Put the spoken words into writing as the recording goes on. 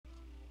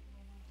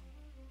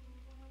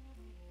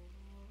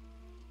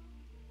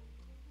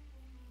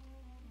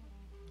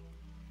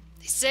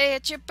Say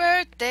it's your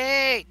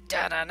birthday,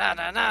 da da da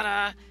da da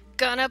da.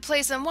 Gonna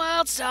play some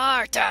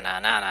WildStar, da da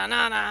da da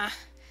da da.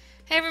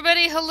 Hey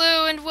everybody,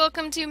 hello and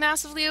welcome to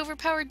Massively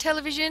Overpowered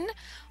Television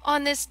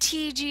on this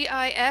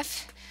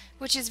TGIF,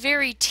 which is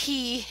very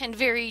T and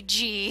very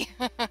G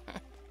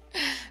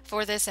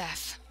for this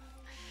F.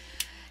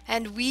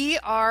 And we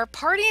are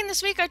partying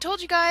this week. I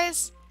told you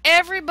guys,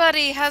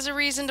 everybody has a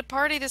reason to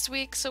party this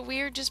week, so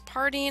we're just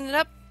partying it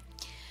up,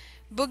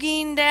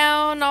 boogieing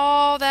down,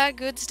 all that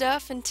good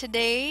stuff. And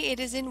today it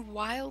is in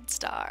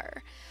WildStar.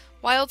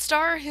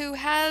 WildStar, who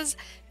has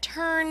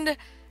turned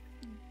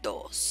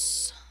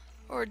dos,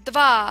 or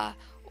dva,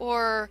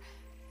 or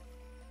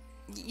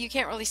you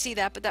can't really see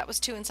that, but that was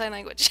two in sign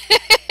language.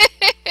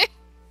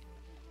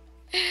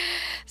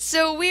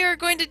 So we are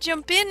going to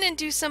jump in and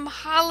do some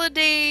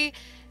holiday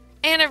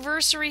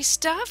anniversary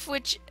stuff,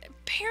 which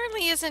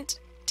apparently isn't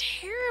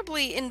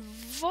terribly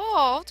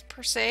involved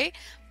per se,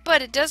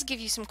 but it does give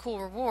you some cool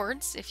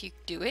rewards if you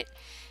do it.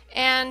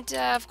 And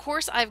of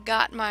course I've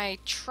got my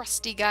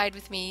trusty guide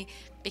with me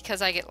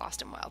because I get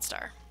lost in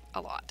WildStar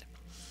a lot.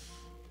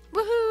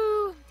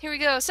 Woohoo! Here we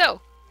go.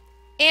 So,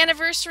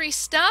 anniversary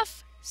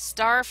stuff,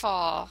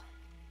 Starfall.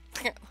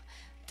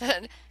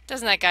 Doesn't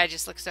that guy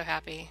just look so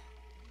happy?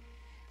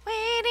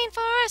 Waiting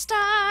for a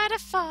star to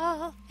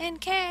fall and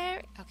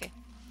carry... Okay.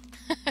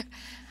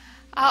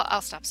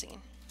 I'll stop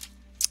singing.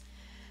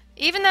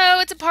 Even though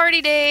it's a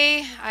party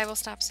day, I will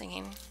stop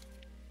singing.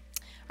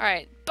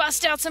 Alright,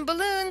 bust out some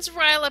balloons,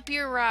 rile up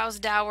your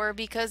roused dower,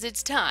 because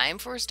it's time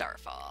for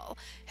Starfall.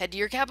 Head to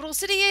your capital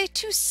city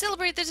to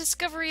celebrate the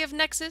discovery of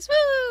Nexus,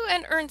 woo,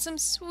 and earn some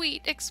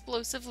sweet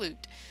explosive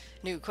loot.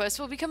 New quests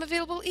will become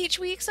available each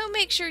week, so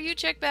make sure you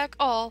check back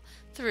all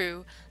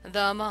through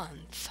the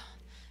month.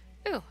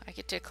 Ooh, I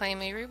get to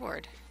claim a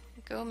reward.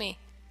 Go me.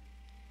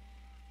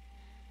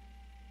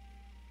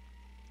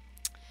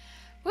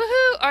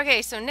 Woohoo!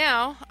 Okay, so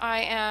now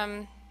I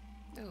am...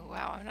 Oh,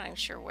 wow, I'm not even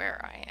sure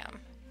where I am.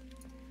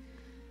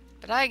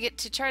 But I get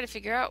to try to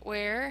figure out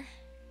where...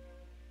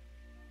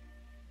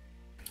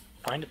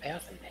 Find a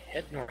path and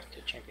head north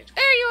to Champions.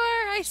 There you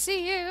are! I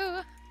see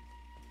you!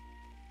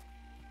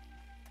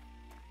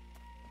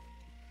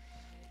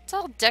 It's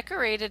all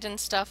decorated and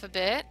stuff a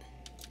bit.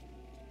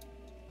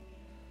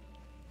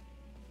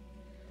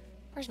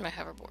 Where's my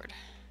hoverboard?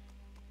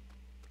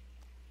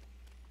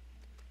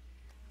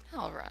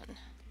 I'll run.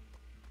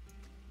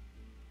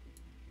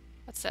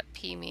 What's that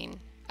P mean?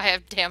 I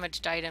have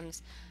damaged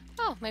items.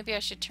 Oh, maybe I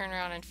should turn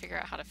around and figure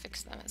out how to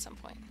fix them at some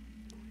point.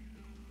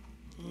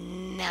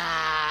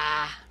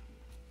 Nah.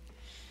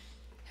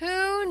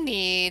 Who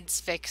needs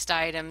fixed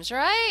items,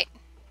 right?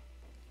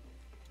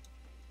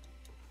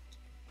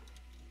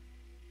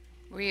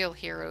 Real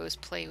heroes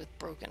play with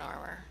broken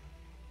armor.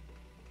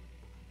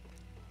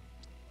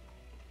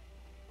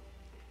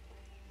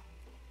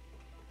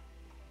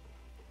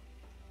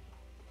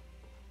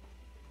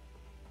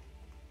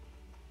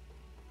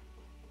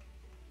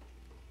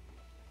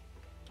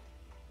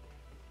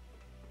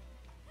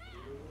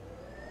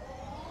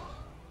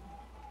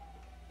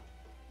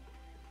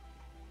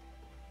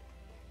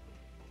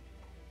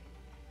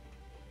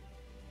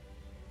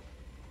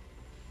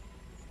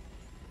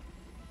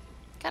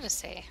 Gotta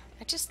say,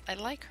 I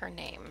like her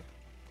name.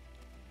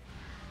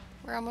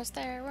 We're almost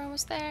there, we're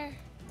almost there.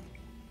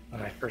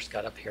 When I first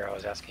got up here, I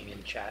was asking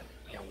in chat,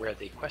 where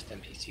the quest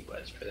NPC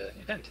was for the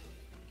event.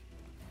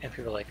 And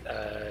people were like,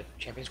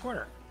 Champion's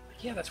Corner.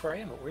 Like, yeah, that's where I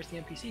am, but where's the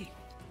NPC?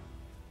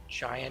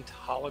 Giant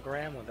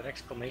hologram with an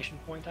exclamation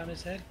point on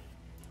his head?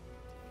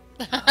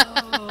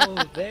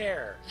 Oh,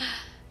 there!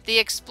 The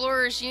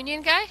Explorers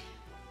Union guy?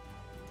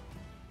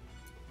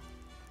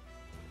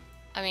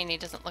 I mean, he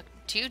doesn't look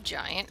too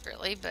giant,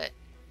 really, but...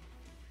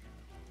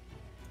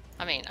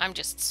 I mean, I'm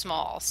just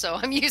small, so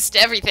I'm used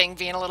to everything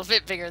being a little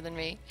bit bigger than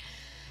me.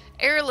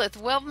 Aerolith,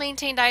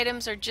 well-maintained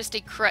items are just a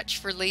crutch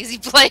for lazy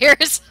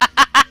players.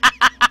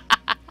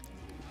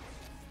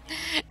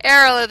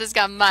 Aerolith has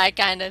got my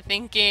kind of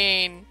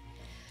thinking.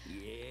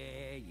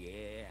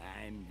 Yeah,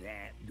 I'm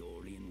that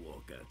Dorian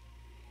Walker.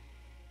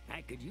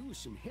 I could use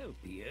some help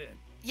here.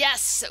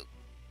 Yes, so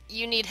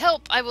you need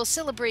help. I will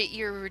celebrate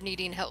your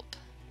needing help.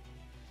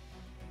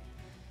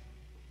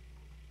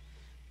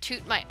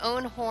 Toot my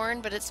own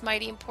horn, but it's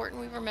mighty important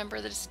we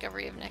remember the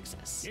discovery of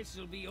Nexus.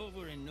 This'll be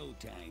over in no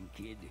time,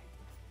 kid.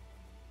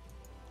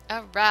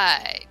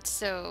 Alright,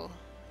 so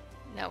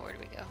now where do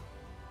we go?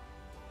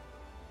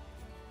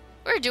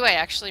 Where do I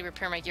actually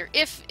repair my gear?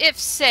 If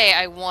say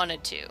I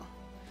wanted to.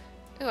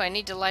 Ooh, I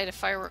need to light a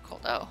firework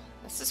hold. Oh,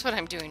 this is what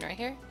I'm doing right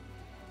here?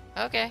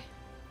 Okay.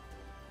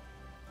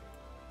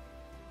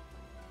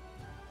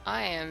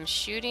 I am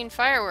shooting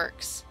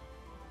fireworks.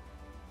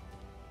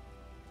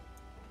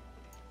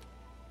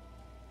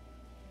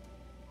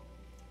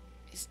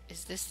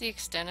 Is this the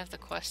extent of the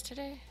quest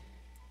today?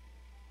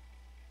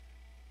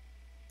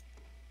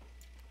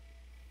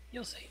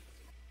 You'll see.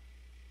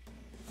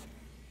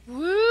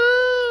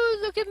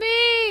 Woo! Look at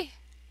me!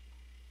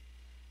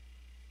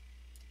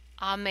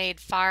 I made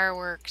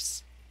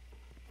fireworks.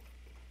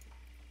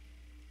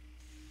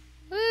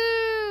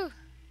 Woo!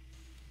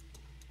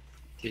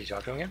 Did you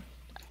talk to him again?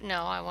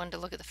 No, I wanted to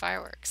look at the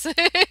fireworks. Enjoying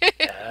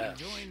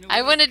the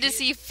I wet wanted to kit?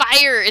 see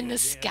fire in the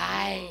Is there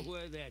sky. more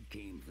where that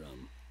came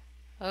from?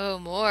 Oh,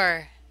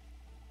 more.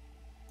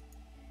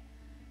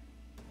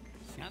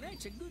 Now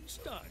that's a good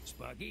start,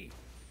 Sparky.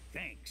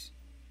 Thanks.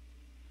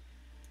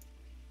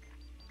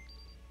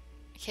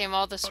 Came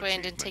all this way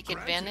and didn't Achievement take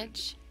granted.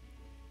 advantage.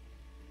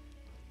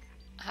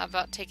 How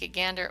about take a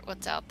gander at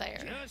what's out there?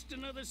 Just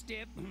another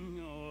step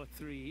or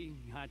three,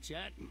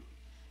 hotshot.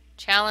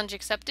 Challenge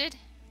accepted?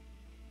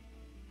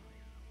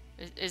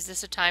 Is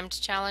this a timed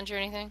challenge or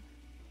anything?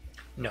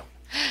 No.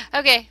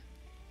 Okay.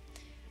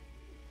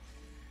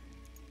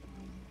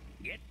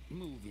 Get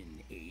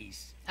moving,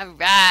 Ace.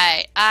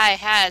 Alright. I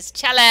has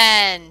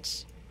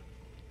challenge.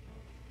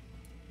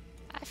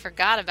 I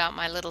forgot about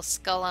my little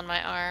skull on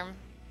my arm.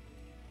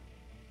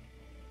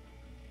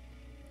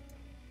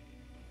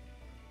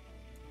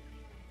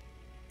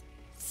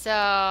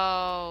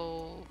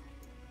 So...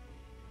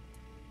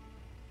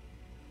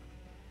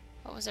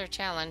 what was our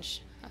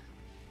challenge?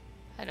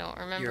 I don't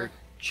remember. Your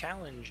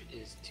challenge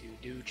is to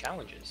do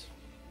challenges.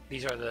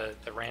 These are the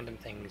random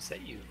things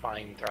that you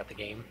find throughout the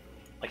game.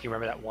 Like, you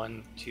remember that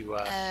one to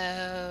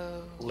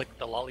Oh. lick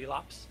the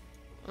lollipops?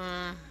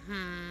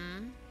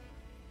 Mm-hmm.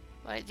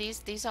 Wait,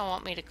 these all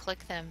want me to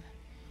click them.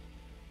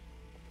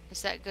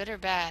 Is that good or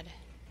bad?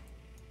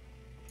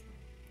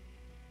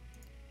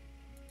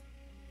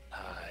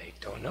 I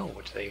don't know.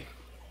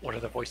 What are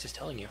the voices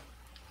telling you?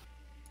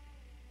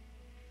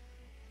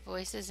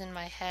 Voices in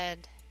my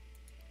head.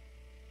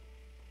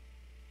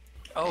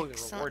 Oh, the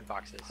Excellent. reward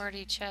boxes.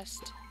 Party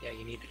chest. Yeah,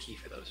 you need the key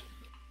for those.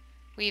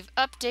 We've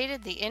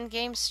updated the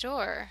in-game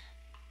store.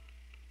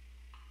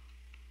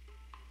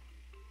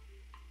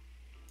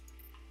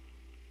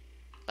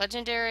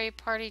 Legendary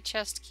party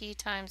chest key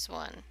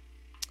 ×1.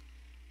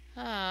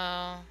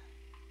 Oh.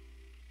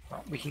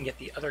 Well, we can get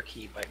the other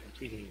key by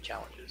completing the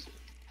challenges.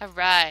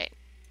 Alright.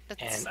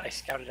 And I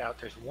scouted out,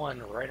 there's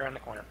one right around the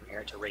corner from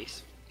here. It's a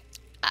race.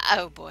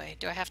 Oh boy,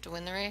 do I have to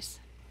win the race?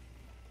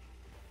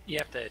 You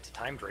have to, it's a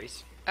timed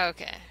race.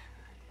 Okay.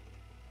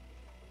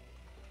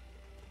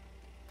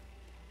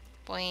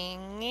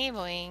 Boingy,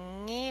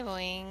 boingy,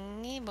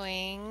 boingy,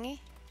 boingy.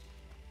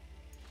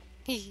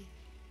 Hee.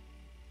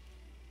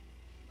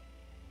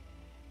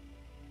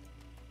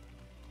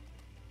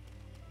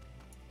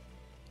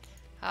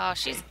 Oh,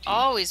 she's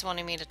always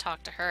wanting me to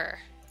talk to her.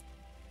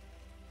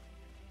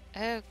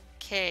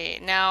 Okay,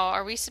 now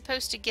are we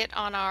supposed to get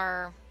on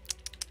our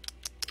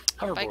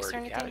bikes Hoverboard, or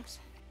if you have anything?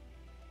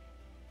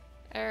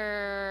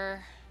 it.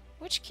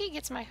 Which key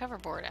gets my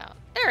hoverboard out?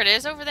 There it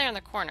is, over there in the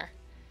corner.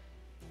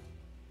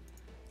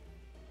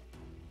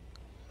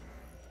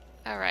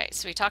 Alright,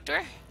 so we talk to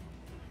her?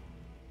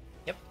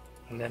 Yep.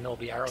 And then there'll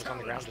be arrows on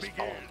the ground, Challenge just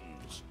follow them.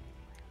 begins.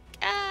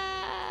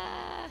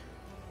 Ah!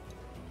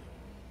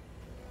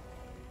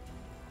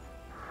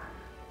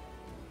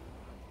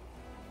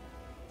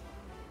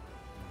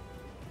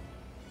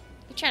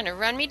 You're trying to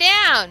run me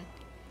down!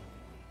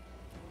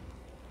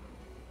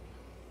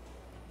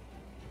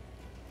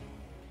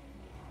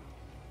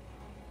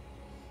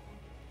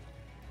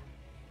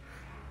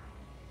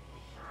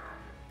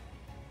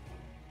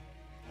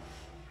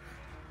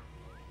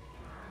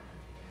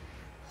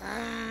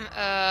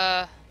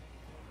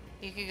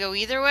 You could go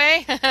either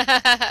way?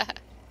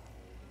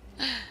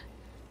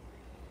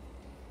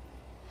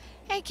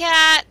 Hey,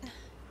 cat!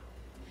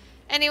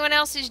 Anyone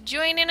else who's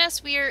joining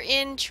us? We are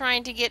in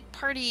trying to get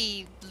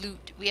party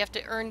loot. We have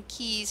to earn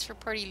keys for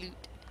party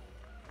loot.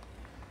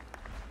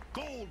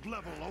 Gold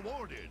level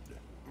awarded.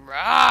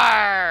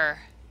 Rawr!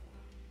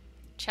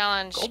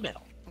 Challenge Gold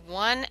medal.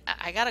 1.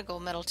 I got a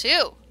gold medal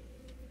too.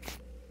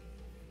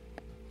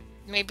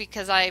 Maybe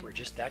because We're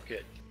just that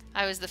good.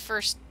 I was the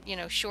first,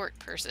 short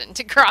person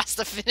to cross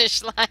the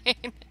finish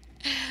line.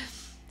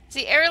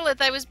 See,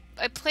 Aerolith,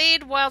 I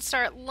played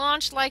WildStar at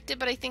launch, liked it,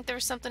 but I think there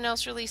was something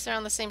else released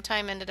around the same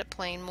time, ended up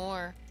playing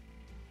more.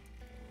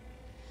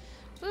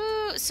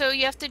 Ooh, so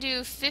you have to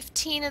do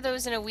 15 of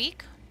those in a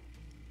week?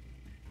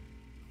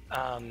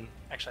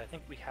 Actually, I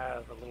think we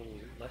have a little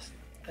less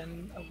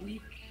than a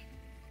week.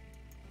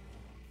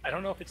 I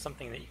don't know if it's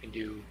something that you can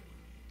do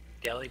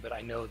daily, but I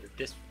know that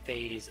this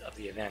phase of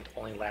the event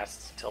only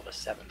lasts until the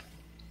 7th.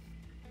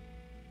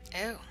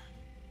 Oh.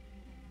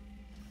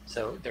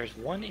 So there's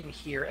one in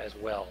here as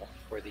well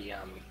for the,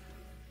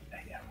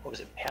 what was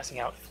it, passing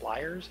out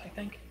flyers, I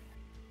think?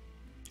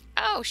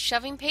 Oh,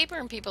 shoving paper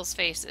in people's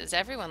faces.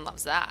 Everyone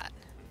loves that.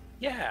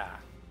 Yeah.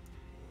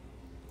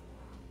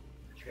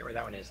 I forget where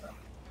that one is, though.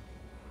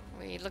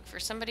 We look for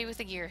somebody with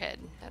a gearhead.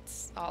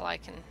 That's all I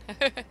can...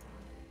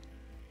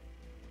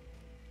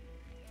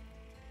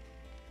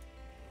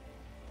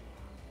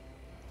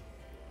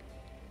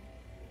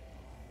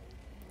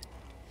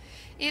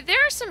 Yeah,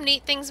 there are some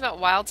neat things about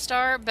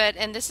WildStar,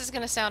 and this is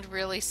going to sound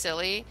really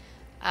silly.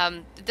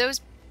 Those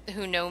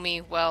who know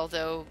me well,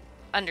 though,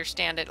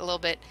 understand it a little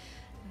bit.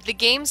 The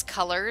game's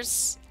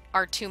colors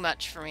are too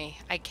much for me.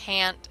 I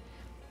can't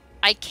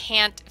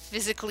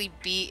physically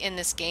be in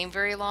this game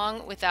very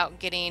long without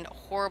getting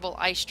horrible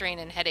eye strain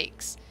and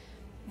headaches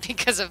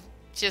because of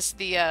Just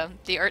the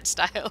art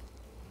style.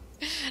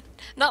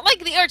 Not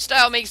like the art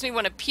style makes me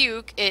want to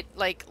puke. It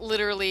like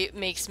literally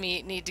makes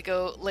me need to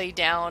go lay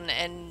down,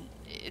 and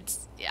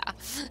it's yeah.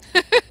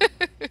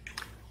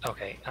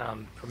 Okay,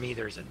 for me,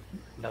 there's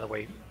another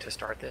way to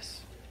start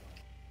this.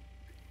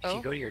 If you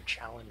Oh, go to your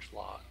challenge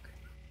log,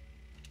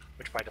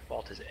 which by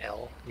default is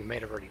L, you may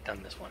have already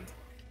done this one.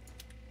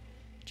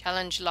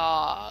 challenge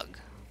log.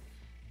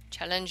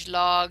 Challenge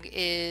log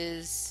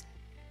is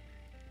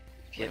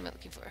If what you am I hit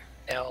looking for?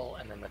 L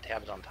and then the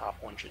tabs on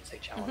top, one should say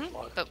challenge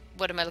log. But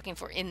what am I looking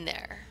for in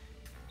there?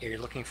 You're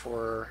looking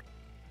for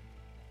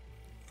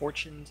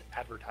Fortune's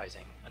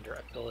advertising under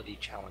ability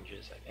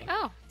challenges, I think.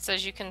 Oh, it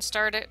says you can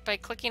start it by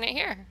clicking it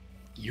here.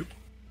 Yup.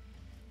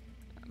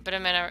 But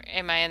am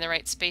I in the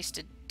right space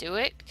to do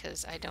it?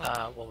 Because I don't.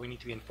 Well, we need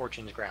to be in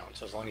Fortune's ground,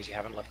 so as long as you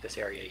haven't left this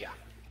area, yeah.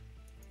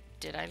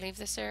 Did I leave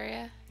this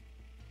area?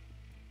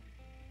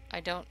 I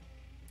don't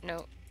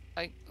know.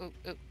 Ooh,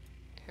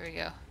 here we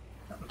go.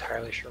 Not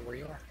entirely sure where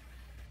you are.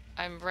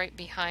 I'm right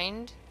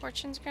behind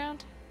Fortune's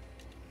ground.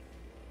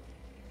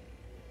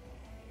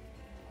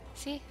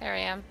 See, there I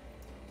am.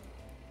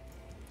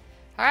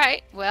 All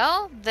right.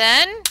 Well,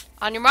 then,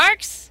 on your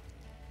marks.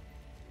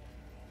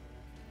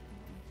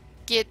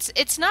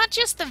 It's not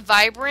just the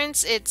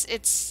vibrance.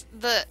 It's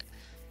the.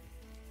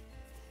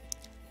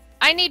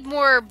 I need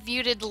more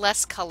muted,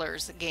 less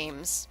colors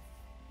games.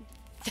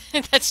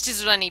 That's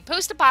just what I need.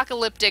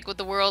 Post-apocalyptic with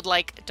the world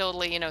like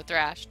totally,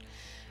 thrashed.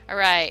 All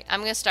right, I'm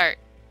gonna start.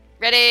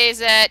 Ready,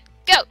 set,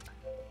 go.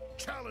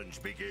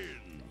 Challenge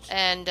begins.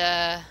 And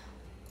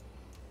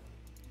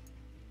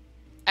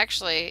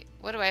actually,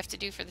 what do I have to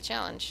do for the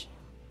challenge?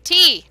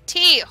 T.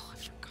 Oh, I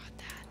forgot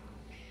that.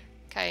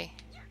 Okay.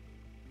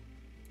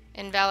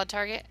 Invalid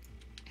target.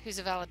 Who's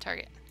a valid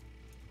target?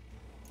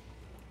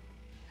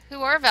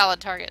 Who are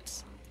valid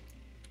targets?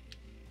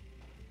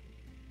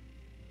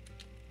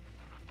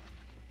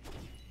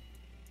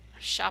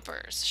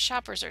 Shoppers.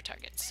 Shoppers are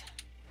targets.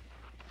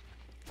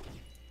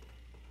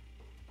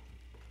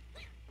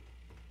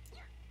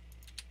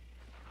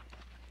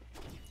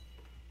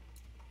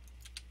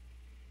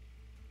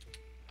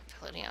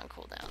 Ability on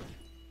cooldown.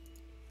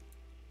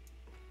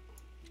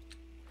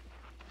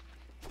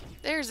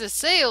 There's a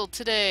sale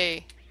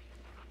today.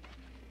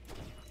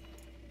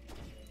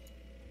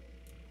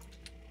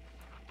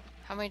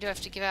 How many do I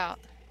have to give out?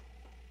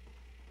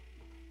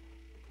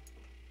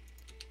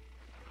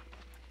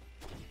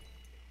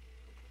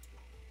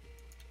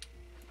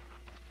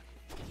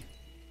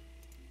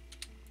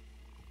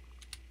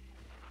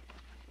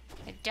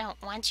 I don't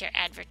want your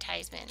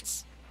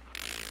advertisements.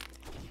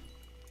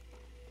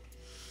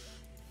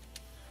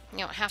 You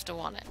don't have to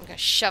want it. I'm gonna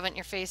shove it in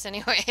your face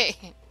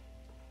anyway.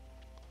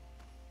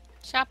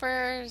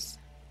 Shoppers.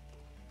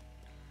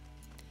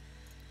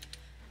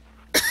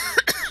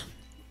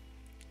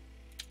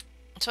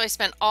 So I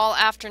spent all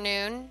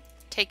afternoon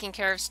taking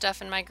care of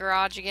stuff in my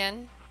garage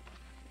again.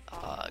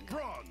 Ugh.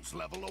 Bronze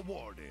level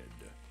awarded.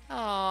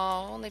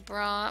 Oh, only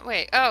bronze.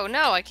 Wait. Oh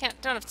no, I can't.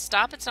 Don't have to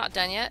stop. It's not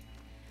done yet.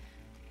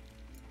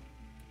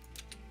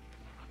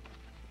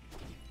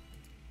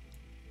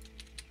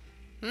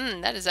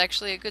 That is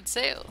actually a good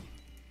sale.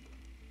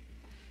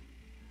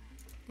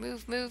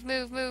 Move, move,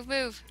 move, move,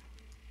 move.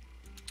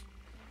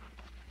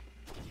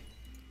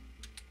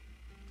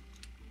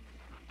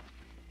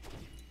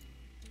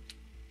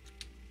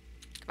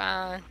 Come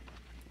on.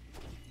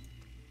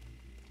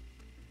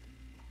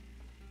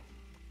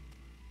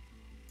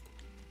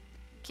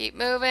 Keep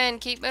moving,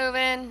 keep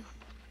moving.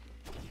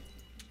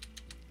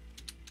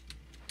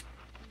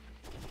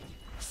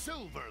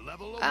 Silver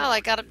level awarded. Well, I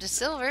got up to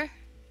silver.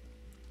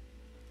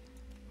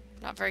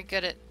 Not very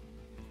good at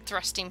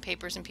thrusting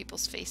papers in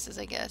people's faces,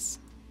 I guess.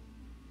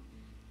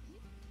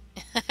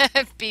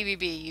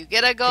 BBB, you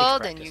get a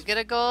gold, and you get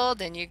a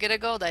gold, and you get a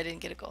gold. I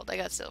didn't get a gold. I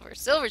got silver.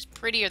 Silver's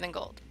prettier than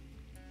gold.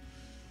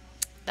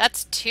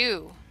 That's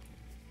 2.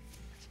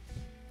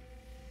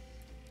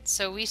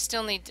 So we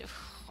still need to...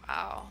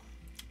 Wow.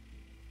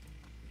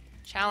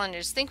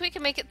 Challenges. Think we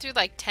can make it through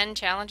like 10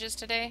 challenges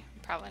today?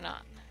 Probably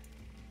not.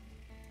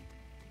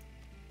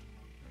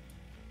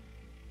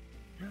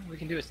 We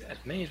can do as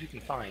many as we can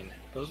find.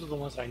 Those are the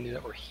ones that I knew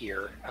that were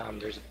here.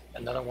 There's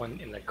another one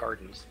in the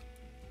gardens.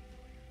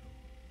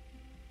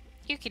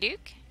 Yuki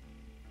Duke.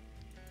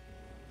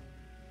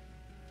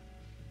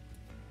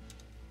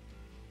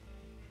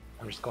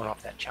 I'm just going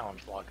off that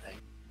challenge log thing.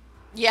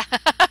 Yeah,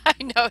 I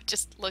know.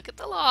 Just look at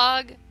the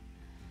log. It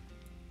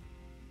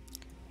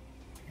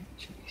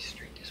should be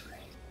straight this way.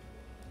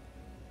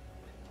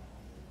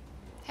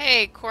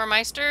 Hey,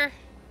 Koremeister.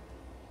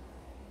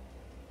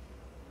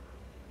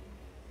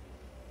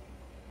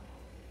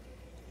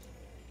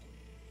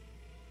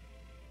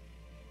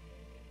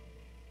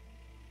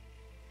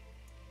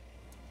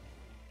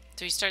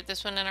 Do we start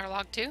this one in our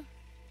log too?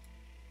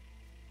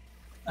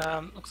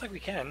 Looks like we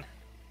can.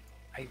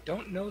 I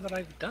don't know that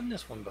I've done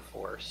this one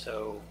before,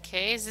 so...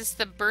 Okay, is this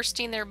the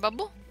bursting their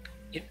bubble?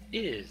 It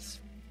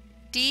is.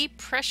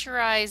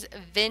 Depressurize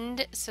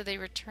Vind so they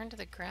return to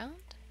the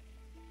ground?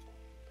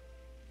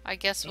 I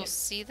guess we'll Yeah.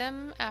 see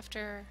them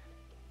after...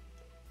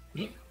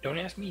 Don't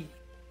ask me.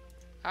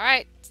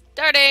 Alright,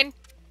 starting!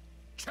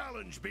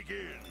 Challenge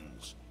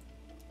begins.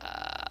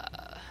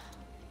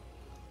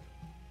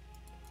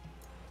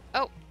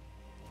 Oh.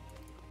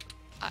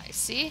 I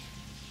see.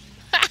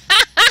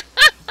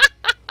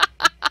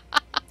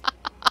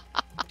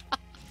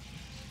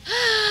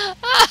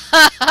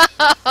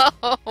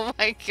 Oh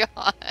my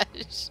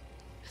gosh.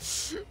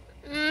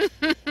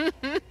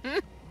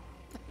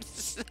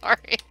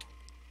 Sorry.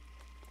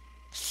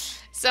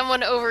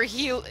 Someone over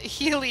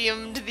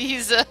heliumed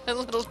these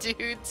little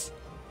dudes.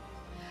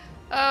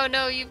 Oh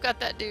no, you've got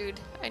that dude.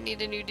 I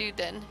need a new dude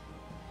then.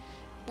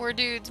 More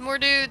dudes, more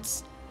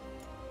dudes.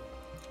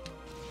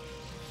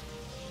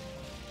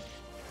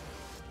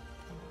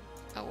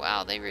 Oh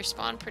wow, they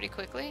respawn pretty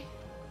quickly.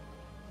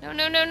 No,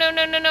 no, no, no,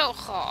 no, no, no.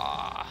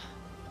 Aw.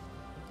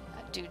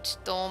 That dude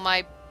stole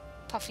my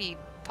puffy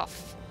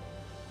puff.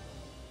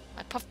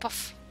 My puff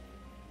puff.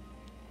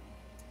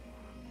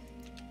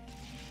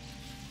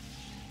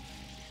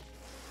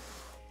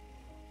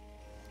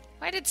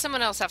 Why did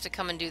someone else have to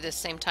come and do this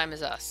same time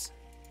as us?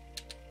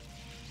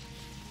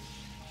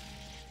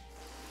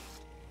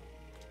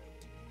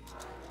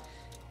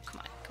 Come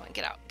on,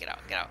 get out, get out,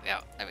 get out, get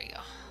out. There we go.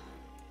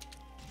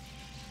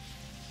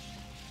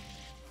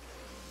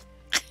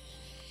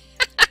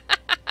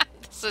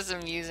 This is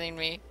amusing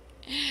me.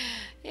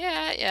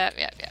 Yeah.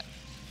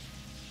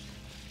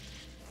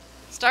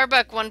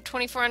 Starbuck won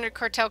 2,400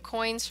 cartel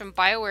coins from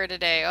BioWare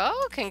today.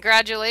 Oh,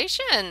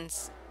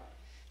 congratulations!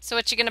 So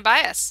what you gonna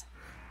buy us?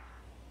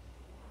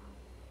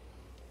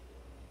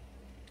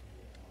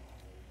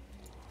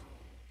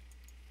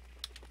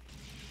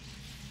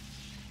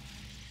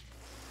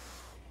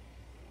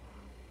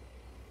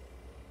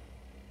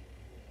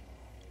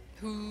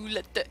 Who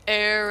let the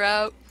air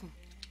out?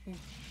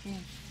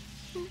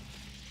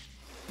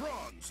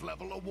 Bronze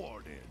level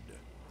awarded.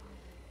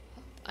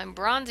 I'm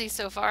bronzy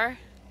so far.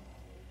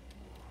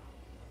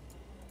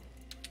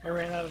 I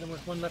ran out of them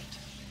with one left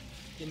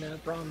in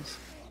bronze.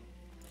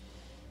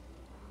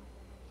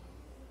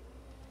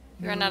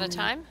 You ran out of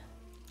time?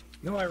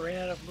 No, I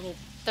ran out of little.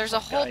 There's a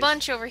whole guys.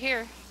 bunch over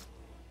here.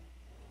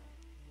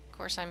 Of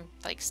course, I'm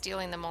like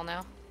stealing them all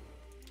now.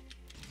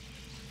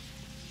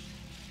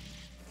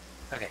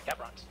 Okay, got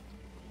bronze.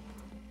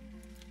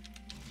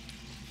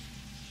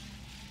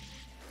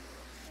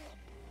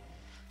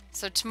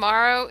 So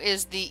tomorrow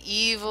is the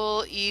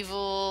evil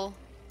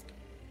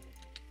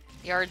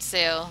yard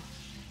sale.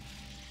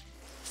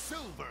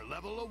 Silver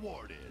level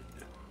awarded.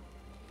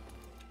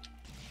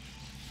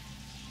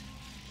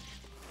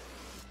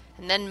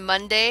 And then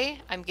Monday,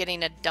 I'm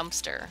getting a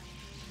dumpster.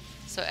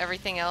 So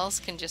everything else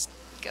can just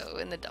go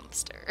in the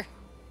dumpster.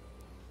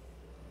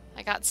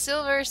 I got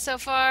silver so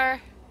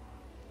far.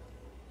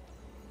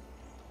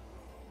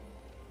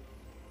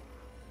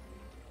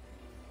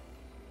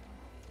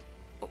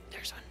 Oh,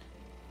 there's one.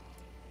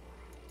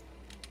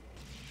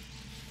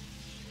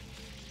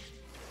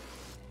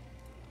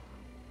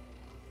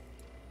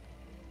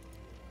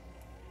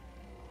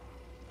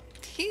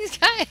 These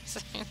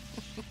guys.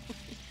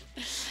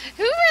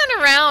 Who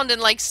ran around and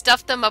like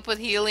stuffed them up with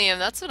helium?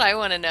 That's what I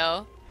want to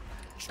know.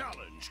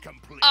 Challenge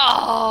complete.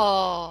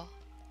 Oh.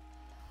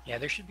 Yeah,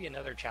 there should be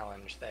another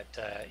challenge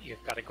that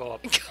you've got to go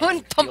up Go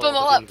and pump fill them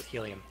all the room up. with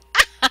helium.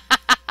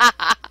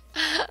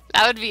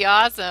 That would be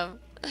awesome.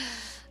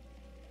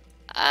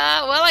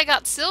 Well, I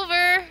got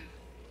silver.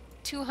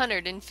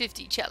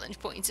 250 challenge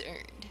points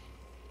earned.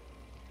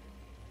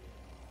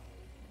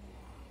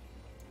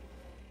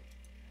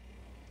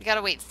 You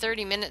gotta wait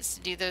 30 minutes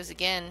to do those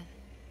again.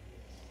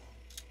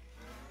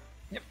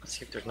 Yep, let's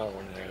see if there's another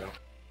one in there though.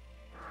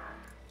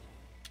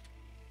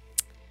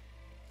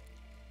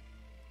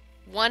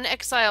 One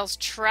exile's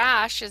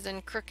trash is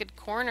in Crooked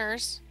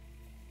Corners.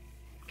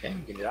 Okay,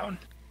 we can do that one.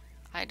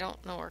 I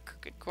don't know where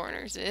Crooked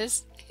Corners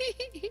is.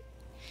 It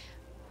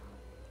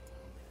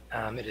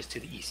is to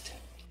the east.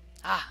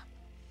 Ah.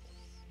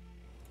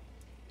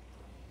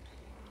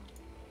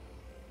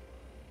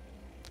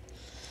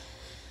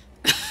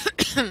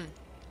 I'm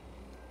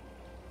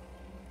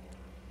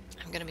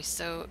gonna be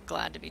so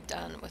glad to be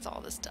done with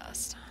all this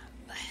dust.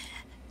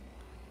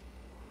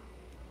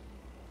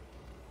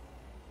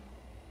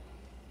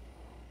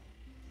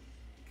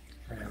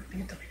 I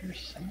think it's up here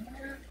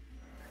somewhere.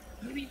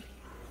 Maybe.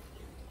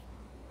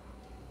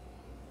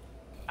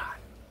 Ah,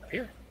 up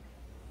here.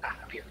 Ah,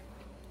 up here.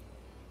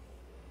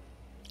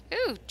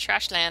 Ooh,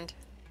 Trashland.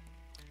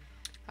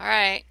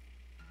 Alright.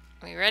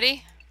 Are we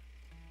ready?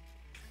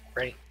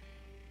 Ready?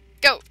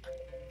 Go!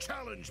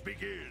 Challenge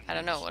begins. I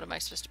don't know. What am I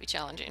supposed to be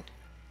challenging?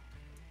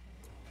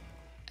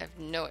 I have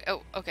no...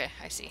 Oh, okay.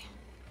 I see.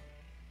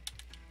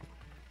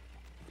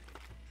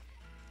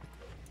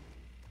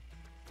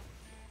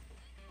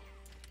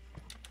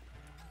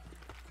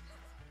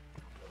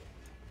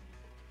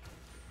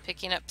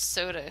 Picking up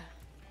soda.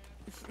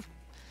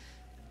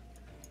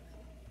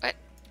 What?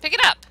 Pick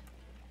it up!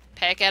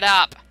 Pick it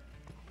up!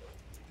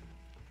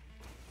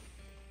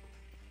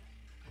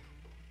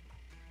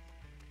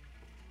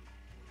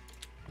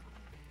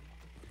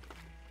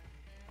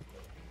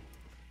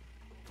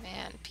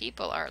 Man,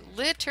 people are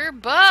litter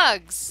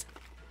bugs.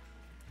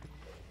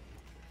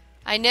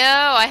 I know,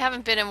 I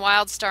haven't been in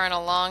WildStar in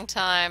a long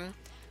time.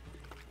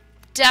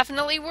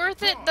 Definitely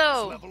worth it,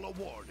 though. Level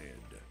awarded.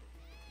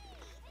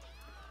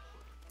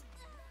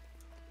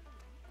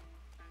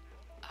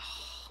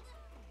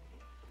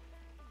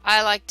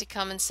 I like to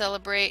come and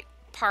celebrate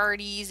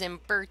parties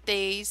and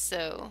birthdays,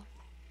 so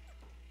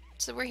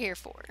we're here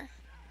for.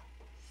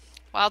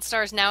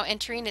 WildStar is now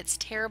entering its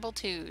terrible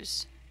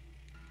twos.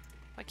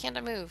 Why can't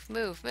I move?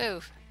 Move,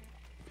 move.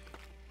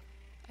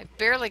 I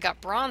barely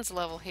got bronze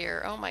level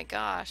here. Oh my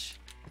gosh.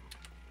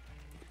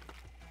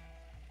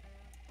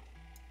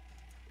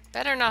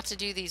 Better not to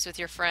do these with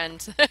your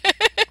friends.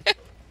 Pick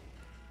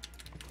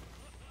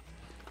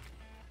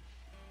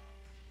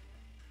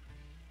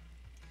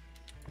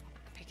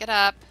it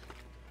up.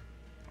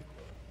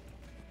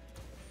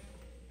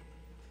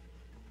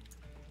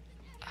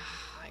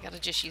 I gotta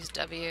just use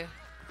W.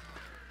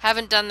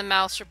 Haven't done the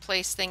mouse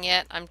replace thing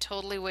yet. I'm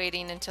totally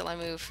waiting until I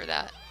move for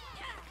that.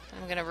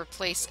 I'm gonna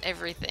replace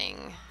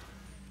everything.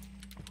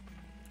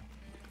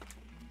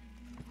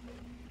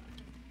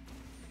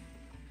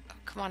 Oh,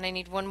 come on, I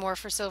need one more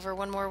for silver.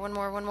 One more, one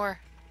more, one more.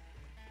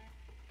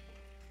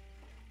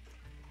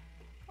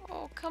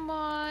 Oh, come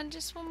on,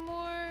 just one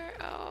more.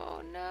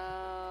 Oh,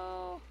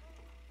 no.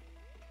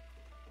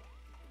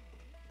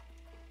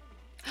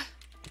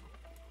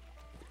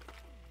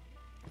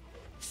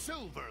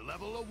 Silver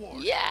level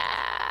award.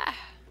 Yeah!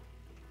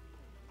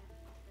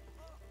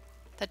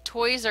 The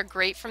toys are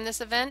great from this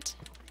event.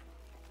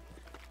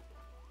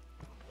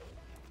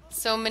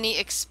 So many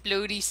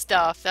explodey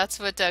stuff. That's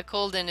what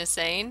Colden is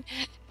saying.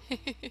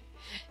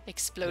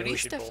 Explodey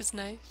stuff is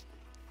nice.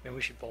 Maybe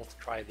we should both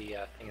try the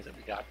things that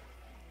we got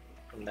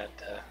from that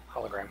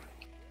hologram.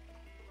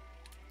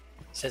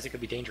 It says it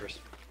could be dangerous.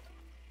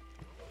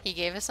 He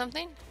gave us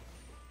something?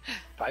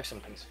 5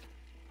 somethings.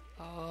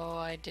 Oh,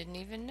 I didn't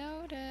even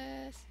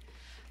notice.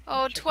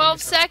 Oh,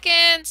 12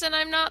 seconds, and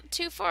I'm not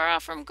too far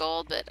off from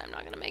gold, but I'm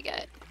not gonna make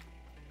it.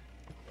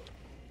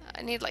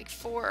 I need like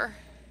 4.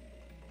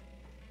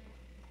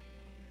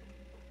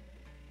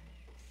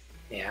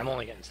 Yeah, I'm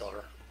only getting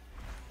silver.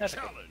 That's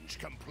okay. Challenge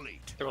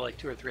complete. There were like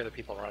 2 or 3 other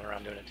people running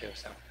around doing it too,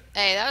 so.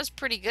 Hey, that was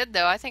pretty good,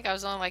 though. I think I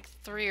was only like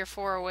 3 or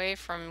 4 away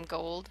from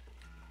gold.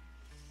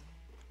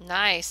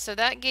 Nice. So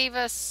that gave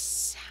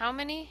us how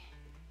many?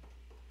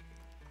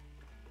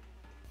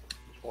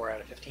 4 out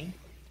of 15.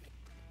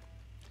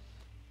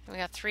 We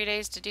got 3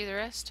 days to do the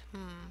rest?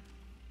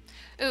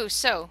 Ooh,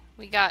 so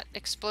we got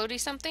explodey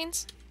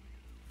somethings?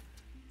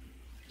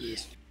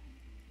 Yes.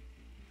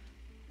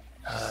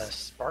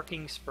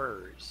 Sparking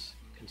spurs.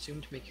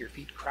 Consumed to make your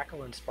feet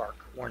crackle and spark.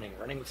 Warning,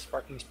 running with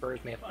sparking spurs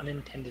may have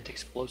unintended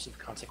explosive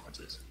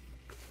consequences.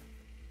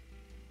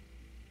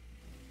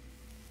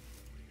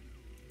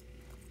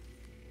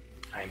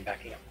 I am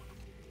backing up.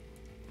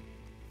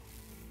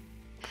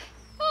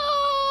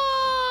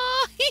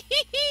 Oh!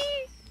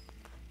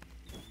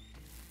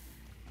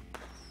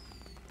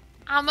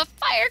 I'm a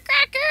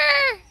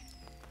firecracker!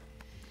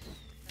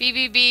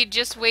 BBB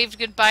just waved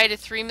goodbye to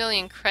 3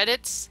 million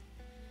credits.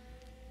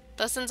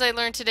 Lessons I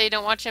learned today: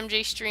 don't watch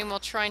MJ stream while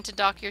trying to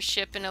dock your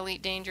ship in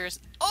Elite Dangerous.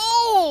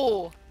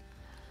 Oh!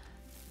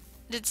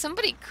 Did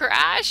somebody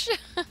crash?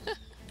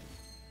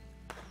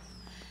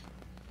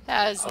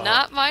 That is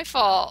not my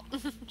fault.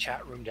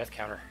 Chat room death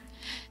counter.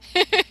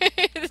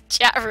 The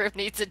chat room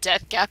needs a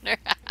death counter.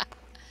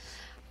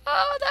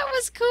 Oh, that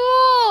was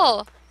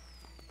cool!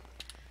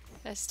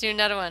 Let's do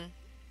another one.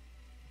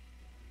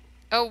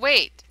 Oh,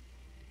 wait.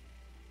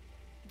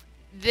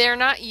 They're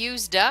not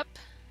used up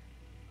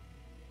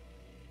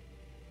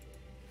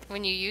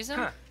when you use them?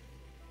 Huh.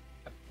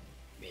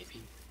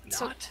 Maybe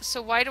not.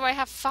 So why do I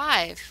have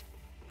 5?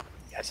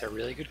 That's a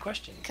really good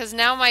question. Because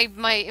now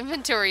my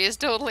inventory is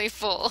totally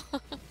full.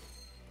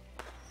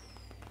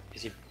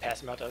 Is he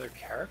passing them out to other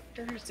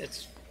characters?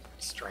 It's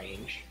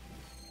strange.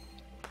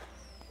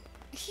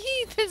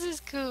 This is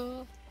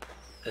cool.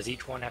 Does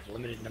each one have a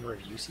limited number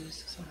of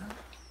uses somehow?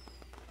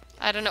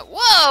 I don't know.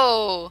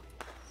 Whoa!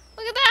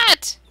 Look at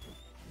that!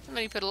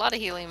 Somebody put a lot of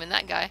helium in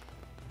that guy.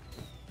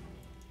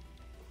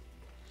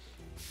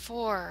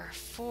 4.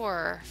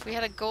 If we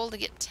had a goal to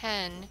get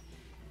 10.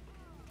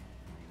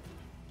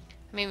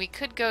 I mean, we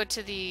could go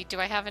to the... Do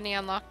I have any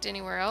unlocked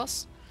anywhere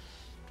else?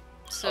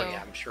 So, Oh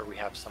yeah, I'm sure we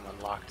have some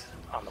unlocked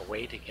on the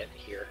way to get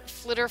here.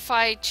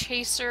 Flitterfy,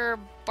 Chaser,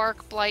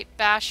 Bark Blight,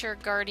 Basher,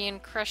 Guardian,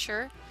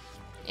 Crusher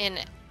in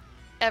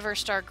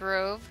Everstar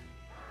Grove.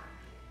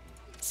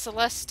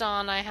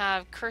 Celeston, I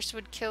have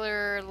Cursewood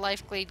Killer,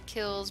 Lifeglade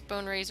Kills,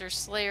 Bone Razor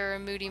Slayer,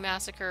 Moody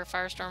Massacre,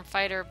 Firestorm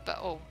Fighter,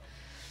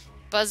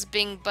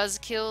 Buzzbing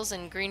Buzzkills,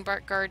 and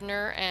Greenbark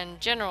Gardener,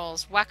 and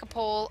Generals,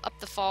 Whack-a-Pole, Up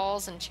the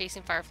Falls, and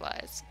Chasing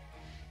Fireflies.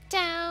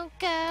 Don't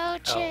go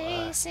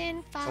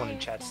chasing fireflies. Someone in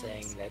chat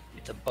saying that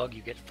it's a bug,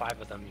 you get 5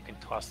 of them, you can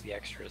toss the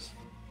extras.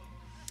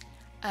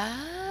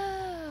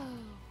 Oh.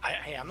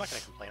 I'm not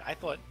going to complain. I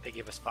thought they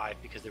gave us 5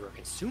 because they were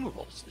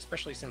consumables,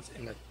 especially since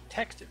in the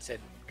text it said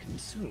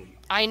consume.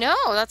 I know,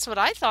 that's what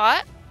I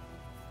thought.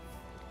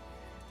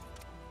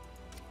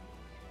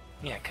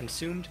 Yeah,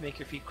 consume to make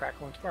your feet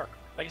crackle and spark.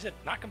 Like I said,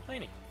 not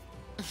complaining.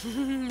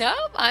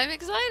 Nope, I'm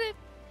excited.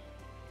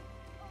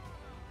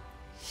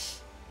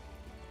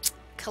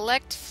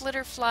 Collect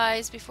flitter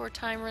flies before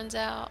time runs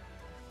out.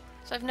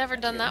 So I've never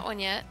done that one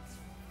yet.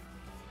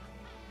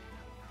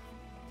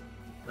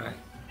 Right.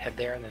 Head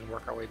there and then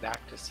work our way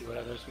back to see what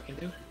others we can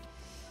do.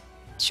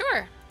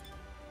 Sure.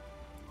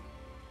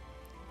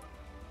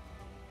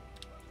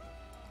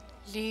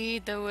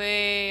 Lead the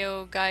way,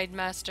 oh guide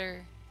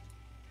master.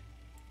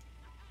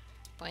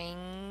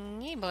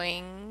 Boingy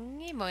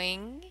boingy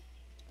boing.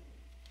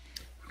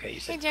 Okay, you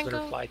said Hey, flitter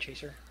Jenko. fly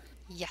chaser?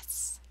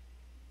 Yes.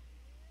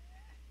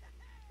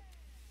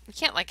 You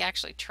can't like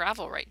actually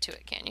travel right to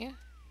it, can you?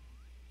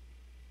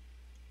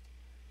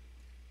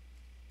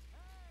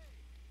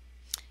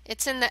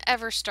 It's in the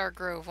Everstar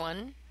Grove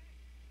one.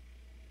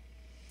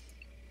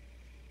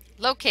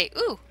 Locate.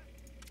 Ooh.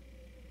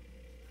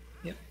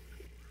 Yep.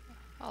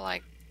 Well,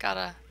 I got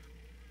a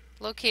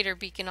locator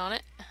beacon on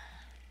it.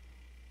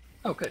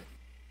 Oh, good.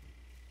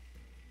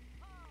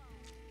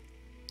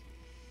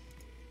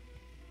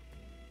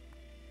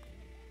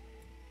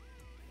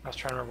 I was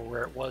trying to remember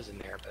where it was in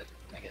there, but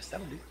I guess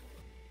that'll do.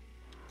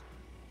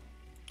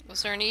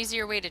 Was there an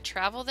easier way to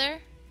travel there?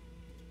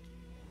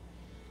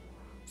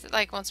 It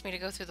like wants me to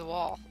go through the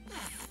wall.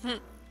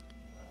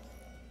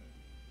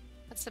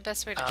 That's the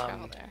best way to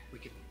travel there. We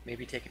could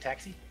maybe take a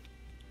taxi?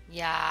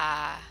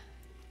 Yeah.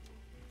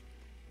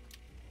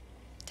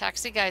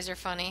 Taxi guys are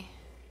funny.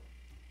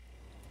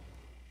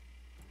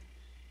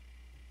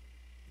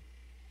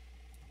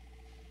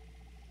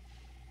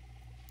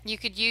 You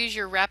could use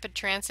your rapid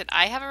transit.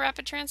 I have a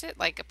rapid transit,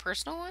 like a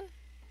personal one.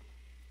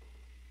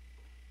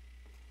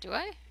 Do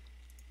I?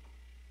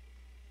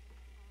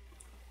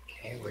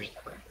 Okay, where's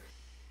that?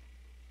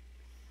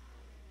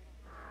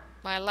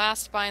 My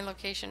last buying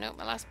location. Nope,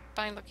 my last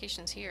buying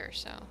location's here,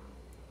 so.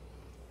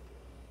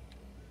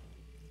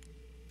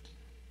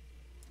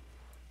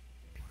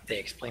 They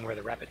explain where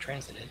the rapid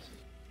transit is.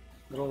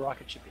 Little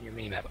rocket ship in your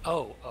minimap.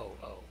 Oh.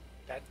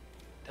 That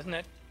doesn't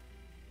that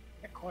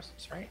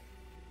costs, right?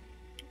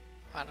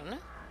 I don't know.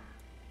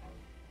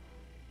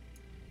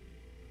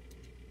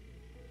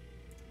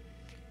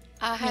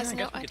 Has I no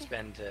guess we idea. could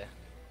spend.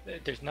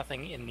 There's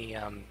nothing in the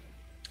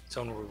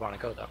zone where we want to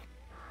go, though.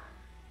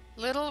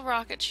 Little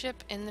rocket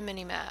ship in the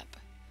minimap.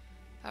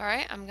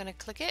 Alright, I'm gonna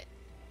click it,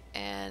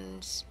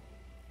 and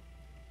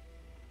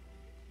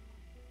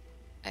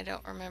I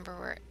don't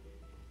remember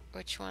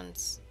which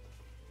ones.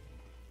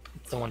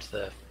 It's the one to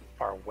the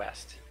far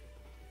west.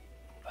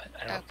 But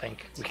I don't Okay.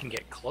 think we can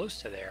get close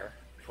to there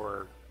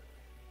for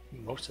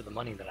most of the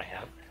money that I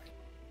have.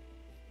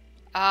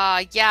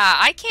 Yeah,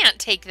 I can't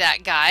take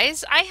that,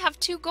 guys. I have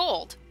 2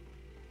 gold.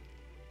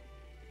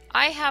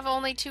 I have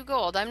only 2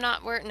 gold. I'm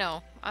not where.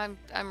 No, I'm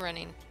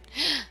running.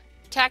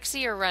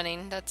 Taxi or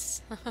running?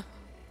 That's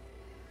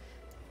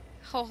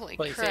holy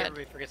Well, you say crud.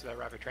 everybody forgets about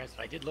rapid transit.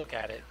 I did look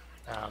at it,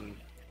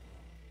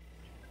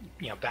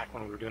 back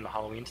when we were doing the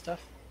Halloween stuff,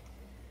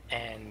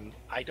 and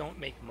I don't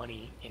make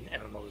money in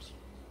MMOs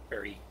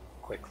very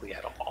quickly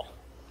at all.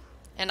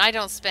 And I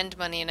don't spend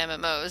money in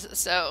MMOs,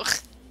 so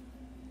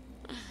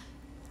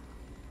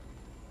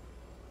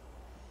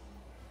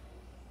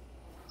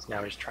So now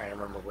I'm just trying to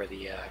remember where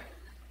the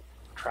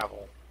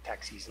travel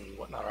taxis and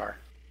whatnot are.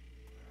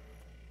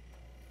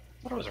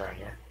 I thought it was around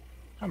here.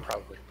 I'm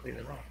probably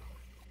completely wrong.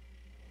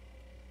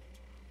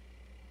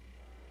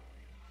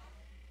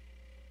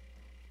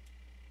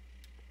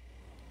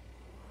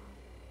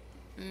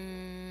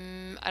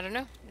 I don't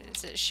know.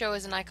 Does it show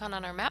as an icon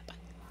on our map?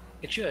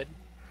 It should.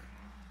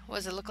 What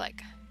does it look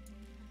like?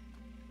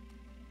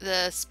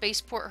 The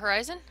Spaceport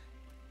Horizon?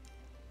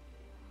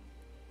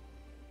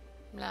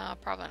 No,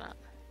 probably not.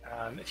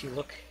 If you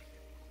look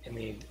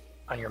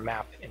on your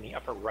map in the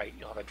upper right,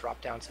 you'll have a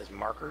drop down that says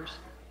markers.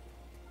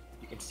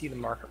 You can see the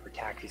marker for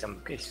taxis.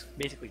 I'm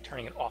basically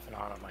turning it off and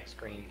on my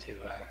screen to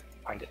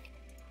find it.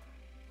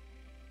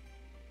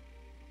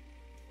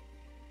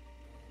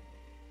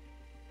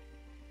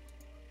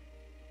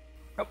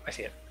 Oh, I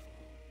see it.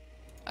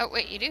 Oh,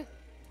 wait, you do?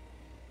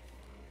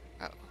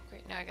 Oh,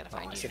 great. Now I gotta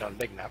find I you. see it on the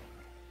big map.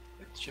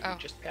 It should be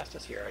just past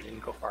us here. I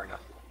didn't go far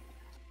enough.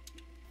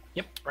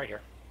 Yep, right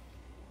here.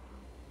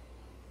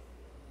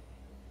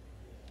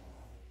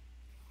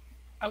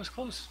 I was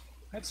close.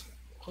 That's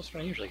closer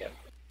than I usually get.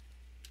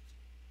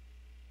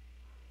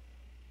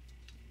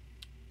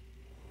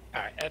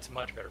 Alright, that's a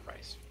much better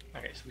price.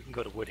 Okay, so we can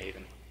go to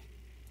Woodhaven.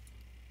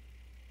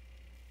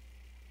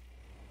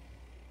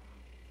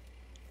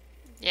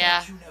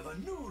 Yeah,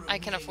 I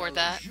can afford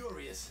that.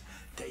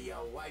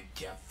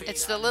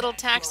 It's the little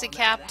taxi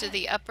cab to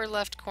the upper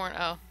left corner.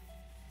 Oh.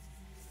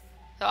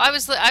 So I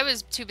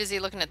was too busy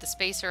looking at the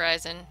Space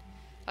Horizon.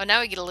 Oh,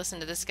 now we get to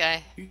listen to this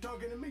guy. You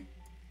talking to me?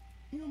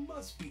 You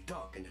must be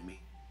talking to me.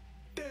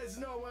 There's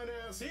no one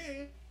else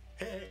here.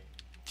 Hey,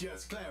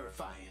 just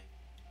clarifying.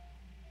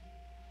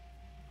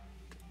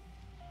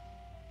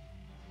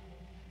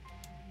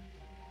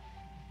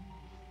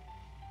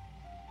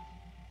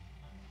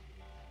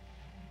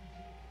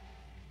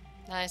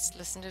 Nice,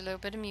 listen to a little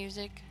bit of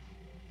music.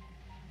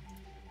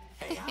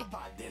 Hey, how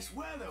about this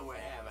weather we're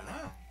having,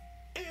 huh?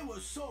 It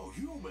was so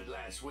humid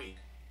last week.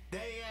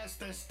 They asked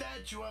the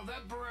statue of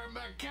Emperor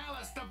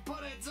McAllis to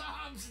put its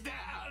arms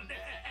down.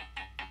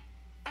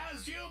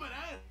 How's humid,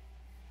 huh?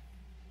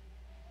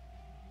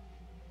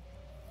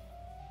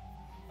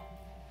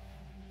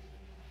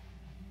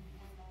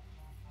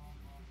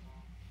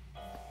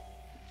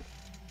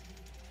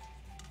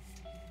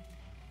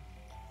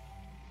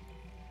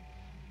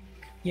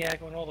 Yeah,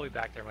 going all the way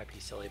back there might be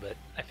silly, but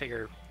I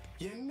figure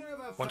You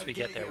never once we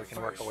get forget there, your we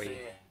can work our first way fear.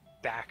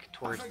 back I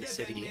towards the forget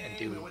city their and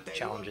name do what they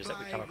challenges look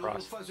that we come like,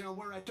 across. little fuzzy on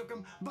where I took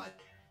them, but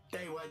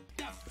they were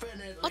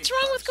definitely What's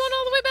wrong with going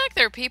all the way back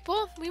there,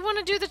 people? We want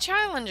to do the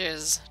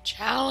challenges.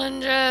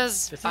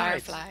 Challenges.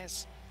 Besides-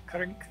 Fireflies.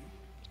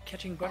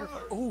 Catching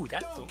butterflies. Ooh,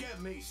 that's the... Don't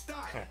get me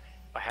started.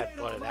 If I had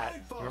blood of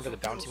that. Remember the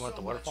bouncy one at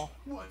the waterfall?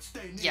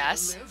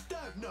 Yes.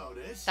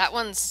 That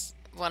one's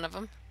one of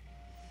them.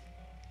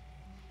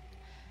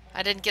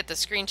 I didn't get the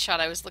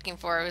screenshot I was looking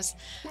for.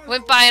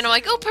 Went by and I'm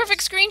like, oh,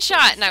 perfect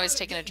screenshot, and I was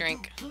taking a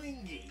drink.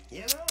 Clingy, you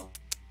know?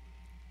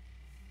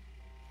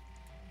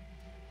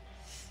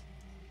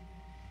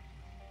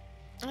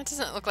 That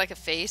doesn't look like a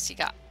face. You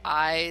got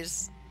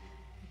eyes,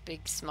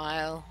 big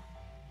smile.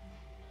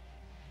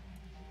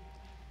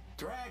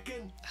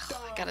 Dragon,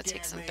 I gotta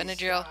take some get me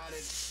Benadryl.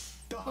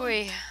 started. The hunt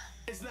Oy.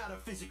 is not a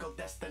physical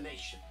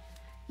destination.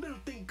 Little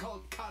thing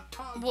called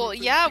cartography. Well,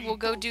 yeah, we'll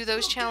go do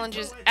those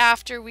challenges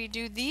after we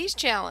do these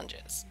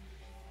challenges.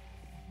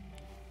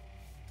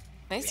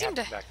 They We seem have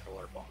to to go back to the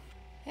waterfall.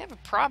 they have a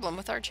problem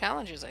with our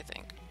challenges, I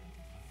think.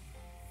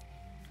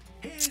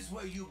 Here's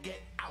where you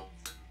get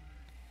out.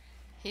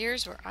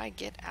 Here's where I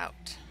get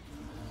out.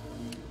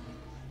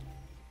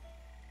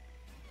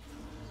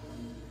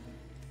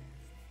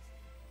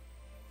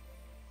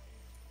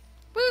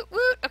 Woot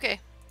woot. Okay.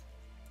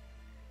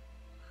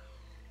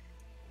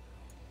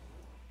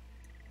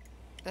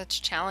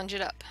 Let's challenge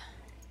it up.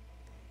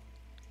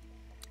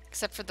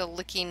 Except for the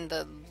licking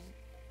the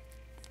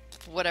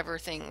whatever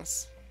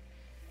things.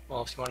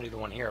 Well, if you want to do the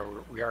one here,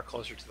 we are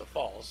closer to the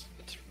falls.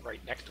 It's right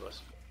next to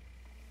us.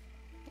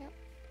 Yep.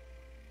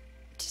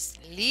 Just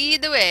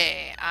lead the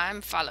way.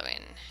 I'm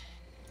following.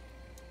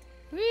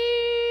 Woo!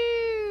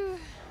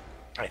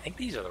 I think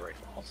these are the right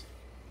falls.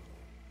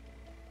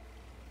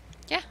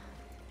 Yeah,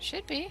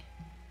 should be.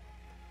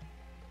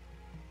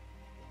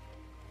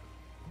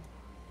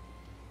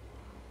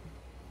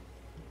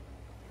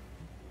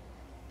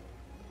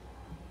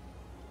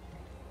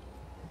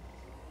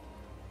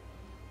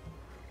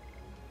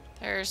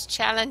 There's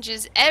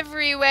challenges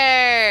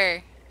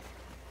everywhere.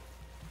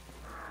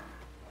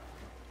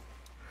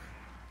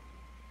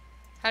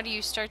 How do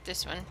you start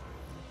this one?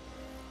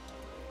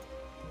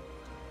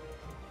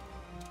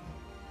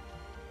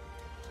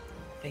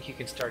 I think you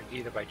can start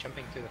either by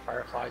jumping through the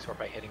fireflies or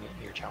by hitting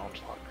your challenge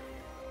log.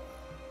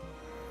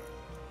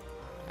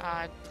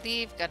 I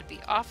believe gotta be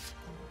off.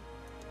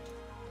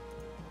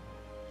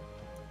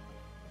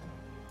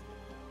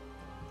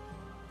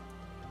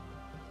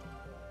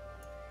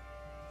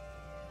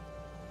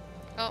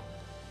 Oh.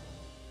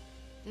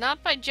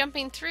 Not by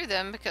jumping through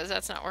them, because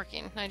that's not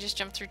working. I just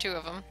jumped through 2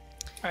 of them.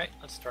 Alright,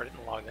 let's start it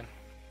in the log then.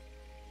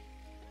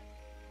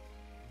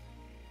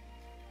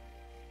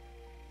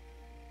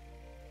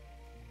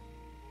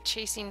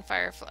 Chasing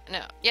firefly.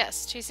 No,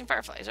 yes, chasing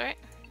fireflies, right?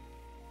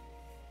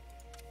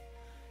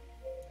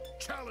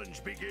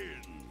 Challenge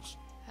begins.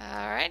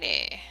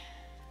 Alrighty.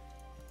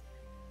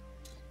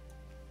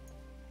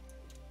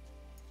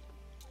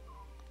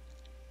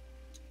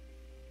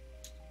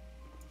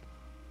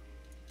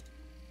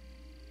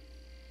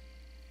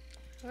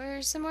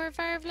 Where's some more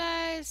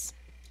fireflies?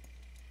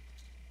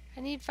 I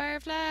need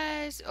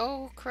fireflies.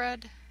 Oh,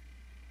 crud.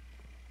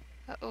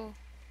 Uh-oh.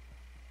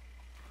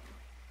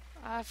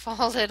 I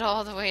folded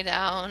all the way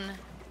down.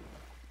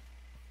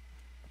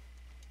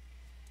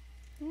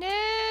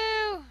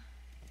 No!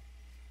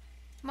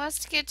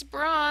 Must get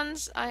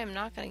bronze. I am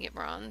not going to get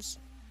bronze.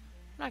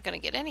 I'm not going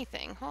to get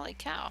anything. Holy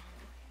cow.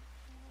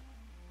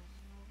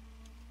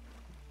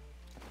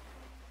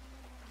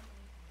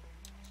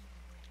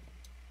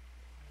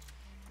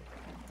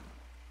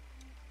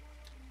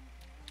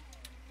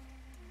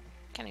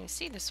 Can't even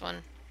see this one.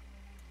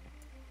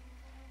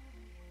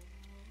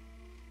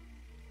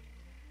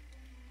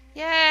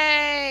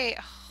 Yay!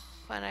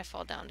 Oh, and I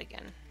fall down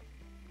again.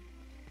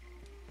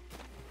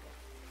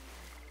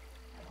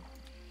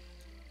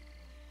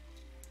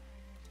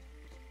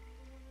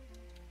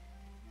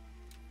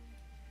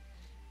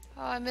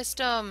 Oh, I missed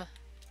him.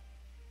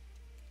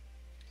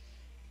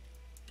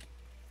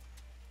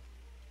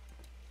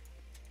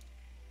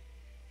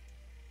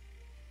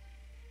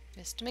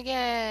 Missed him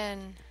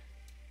again.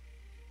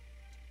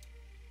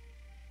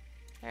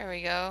 There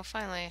we go,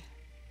 finally.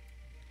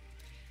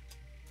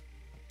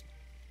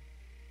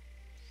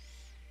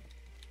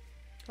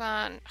 Come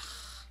on.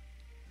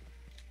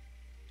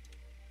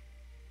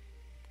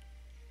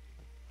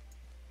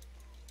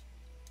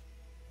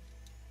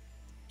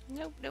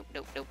 Nope, nope,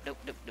 nope, nope, nope,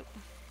 nope, nope.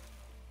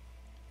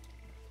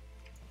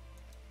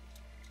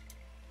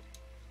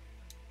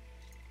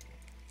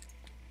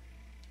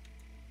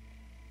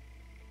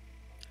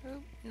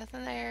 Oop,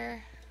 nothing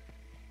there.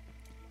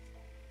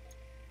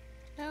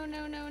 No,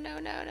 no, no, no,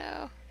 no,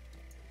 no.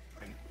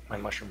 My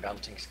mushroom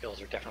balancing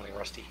skills are definitely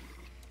rusty.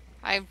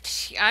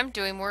 I'm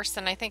doing worse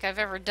than I think I've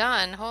ever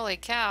done. Holy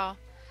cow.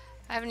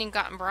 I haven't even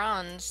gotten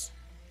bronze.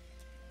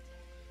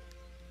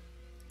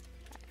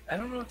 I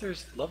don't know if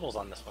there's levels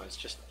on this one. It's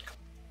just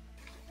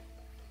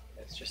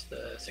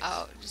the 6.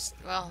 Oh,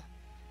 well,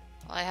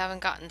 I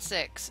haven't gotten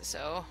 6,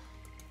 so.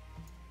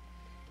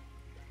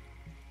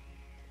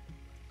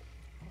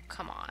 Oh,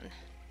 come on.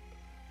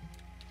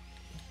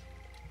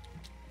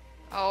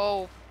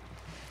 Oh.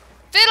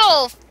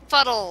 Fiddle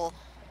fuddle.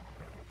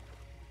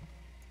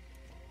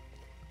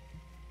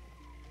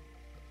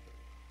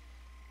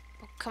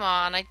 Oh, come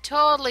on. I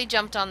totally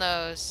jumped on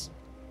those.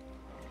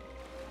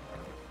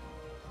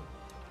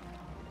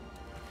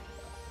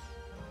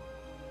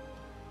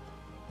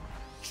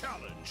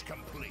 Challenge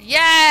complete.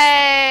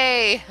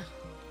 Yay!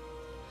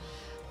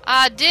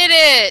 I did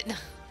it!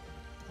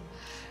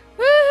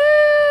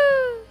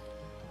 Woohoo!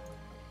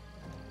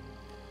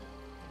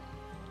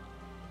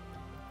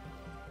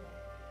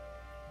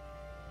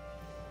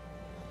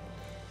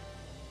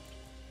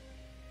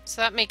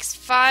 So that makes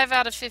 5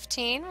 out of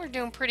 15. We're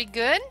doing pretty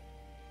good.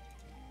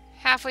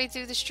 Halfway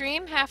through the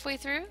stream, halfway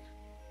through.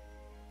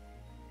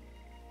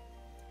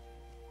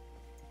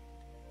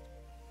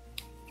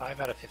 Five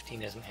out of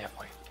 15 isn't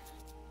halfway.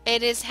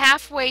 It is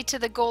halfway to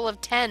the goal of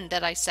 10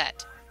 that I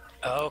set.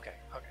 Oh, okay,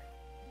 okay.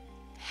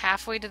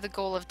 Halfway to the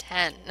goal of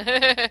 10.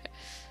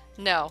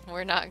 No,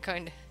 we're not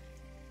going to.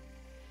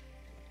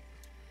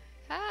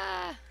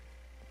 Ah.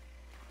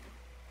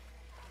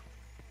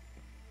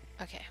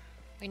 Okay.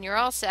 When you're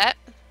all set.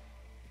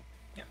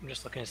 Yeah, I'm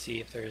just looking to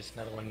see if there's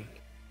another one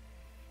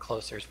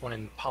close. There's one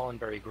in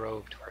Pollenberry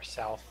Grove to our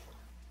south.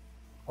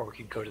 Or we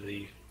could go to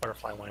the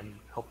butterfly one and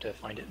hope to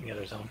find it in the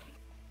other zone.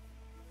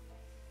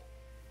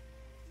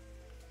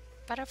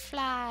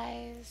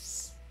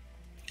 Butterflies.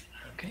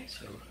 Okay,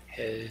 so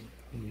head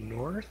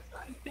north,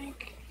 I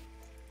think?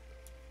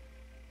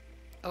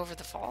 Over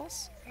the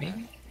falls?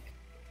 Maybe?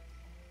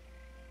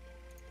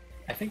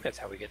 I think that's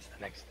how we get to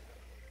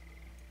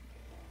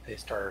the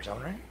starter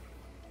zone, right?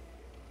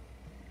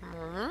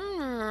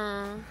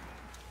 Mm.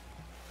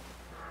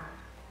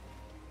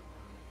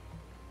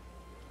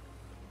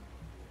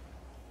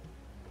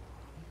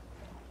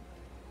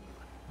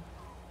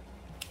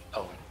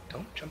 Oh, and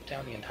don't jump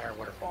down the entire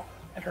waterfall.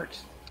 That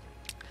hurts.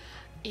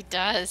 It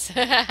does.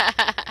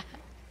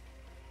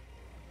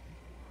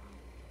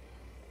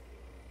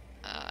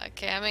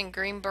 Okay, I'm in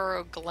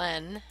Greenboro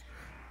Glen.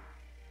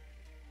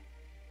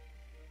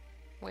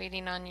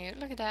 Waiting on you.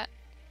 Look at that.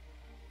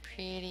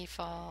 Pretty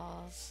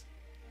falls.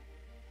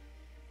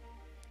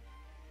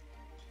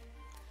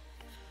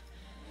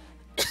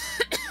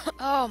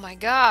 Oh my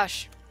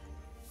gosh.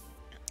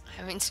 I'm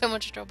having so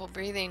much trouble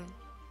breathing.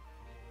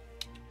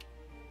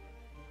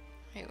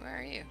 Hey, where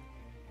are you?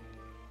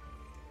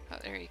 Oh,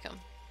 there you come.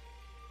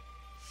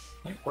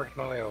 Working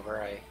my way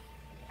over, I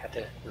had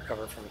to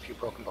recover from a few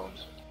broken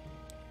bones.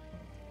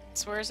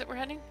 So where is it we're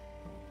heading?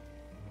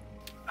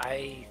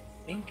 I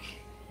think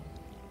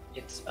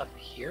it's up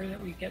here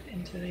that we get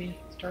into the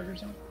starter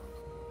zone.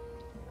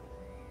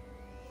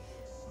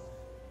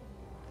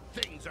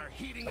 Things are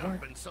heating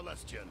up in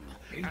Celestion,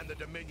 and the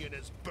Dominion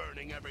is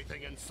burning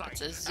everything in sight.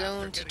 It's a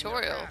zone after getting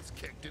tutorial. their ass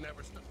kicked in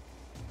Everston.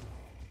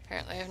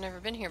 Apparently I've never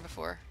been here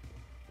before.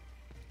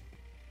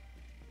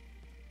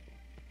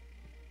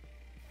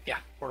 Yeah,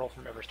 portal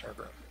from WildStar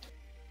Grove.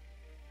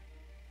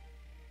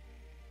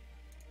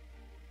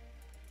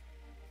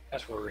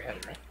 That's where we're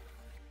headed, right?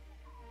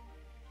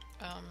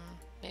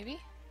 Maybe?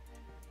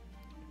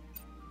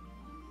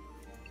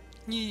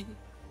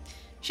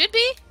 Should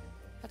be!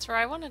 That's where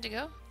I wanted to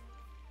go.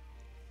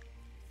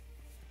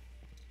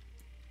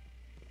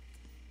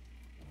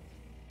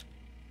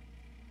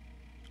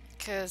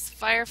 Because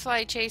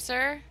Firefly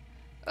Chaser...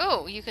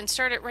 Oh, you can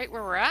start it right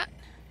where we're at?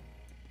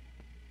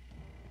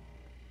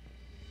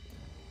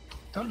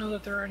 Don't know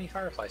that there are any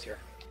fireflies here.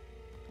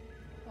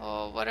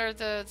 Oh, what are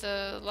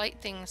the light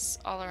things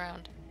all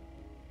around?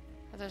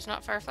 Are those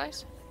not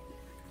fireflies?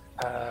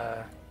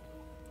 Are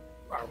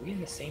we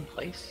in the same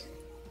place?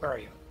 Where are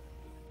you?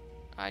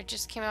 I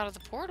just came out of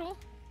the portal.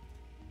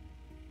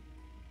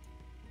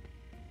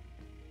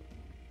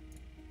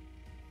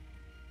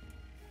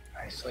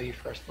 I saw you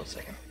for a split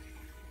second.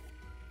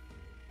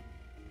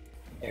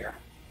 There.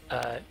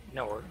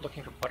 No, we're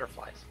looking for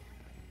butterflies.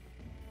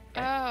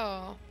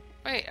 Oh.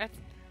 Wait,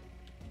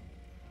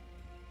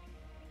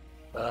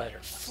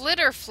 Butterflies.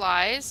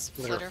 flitterflies.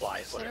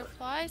 Flitterflies, whatever.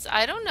 Flitterflies?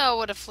 I don't know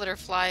what a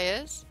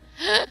flitterfly is.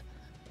 I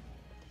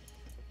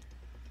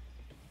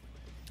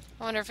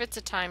wonder if it's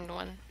a timed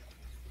one.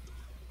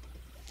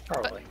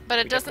 Probably. But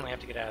it we doesn't- definitely have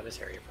to get out of this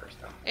area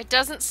first, though. It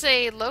doesn't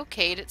say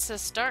locate, it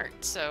says start,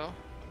 so...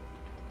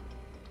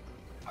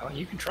 Well,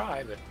 you can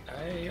try, but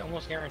I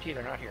almost guarantee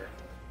they're not here.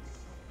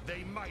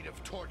 They might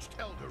have torched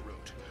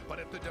Elderroot, but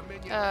if the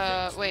Dominion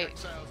thinks wait. the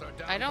exiles are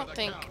down I don't for the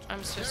think count,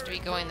 I'm supposed to they're be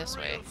in going for a this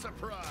way. real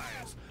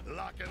surprise.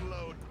 Lock and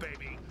load,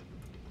 baby.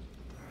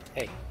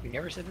 Hey, we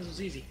never said this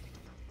was easy.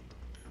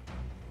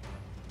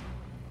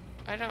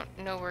 I don't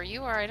know where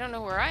you are. I don't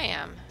know where I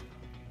am.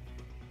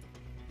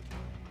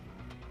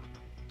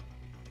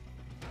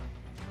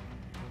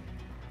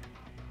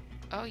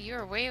 Oh,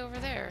 you're way over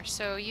there.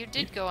 So you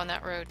did go on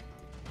that road.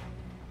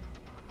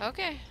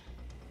 Okay.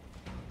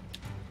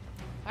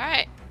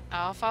 Alright.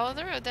 I'll follow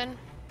the road then.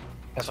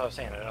 That's what I was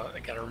saying. I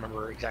gotta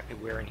remember exactly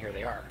where in here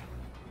they are.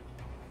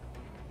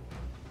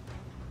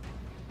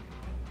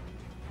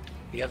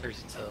 The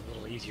others, it's a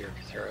little easier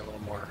because they're a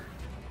little more...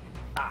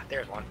 Ah,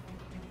 there's one.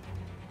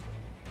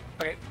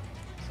 Okay,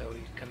 so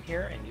you come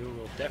here and you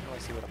will definitely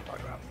see what I'm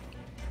talking about.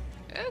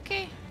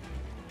 Okay.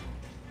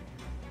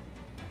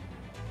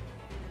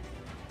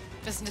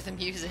 Listen to the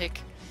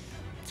music.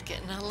 It's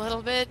getting a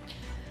little bit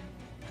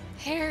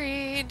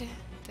harried.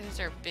 Those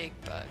are big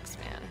bugs,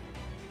 man.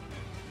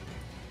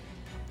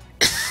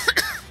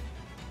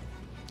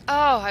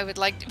 Oh, I would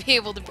like to be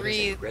able to What is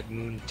breathe. it? Red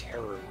Moon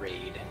Terror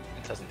Raid.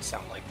 It doesn't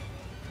sound like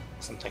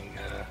something,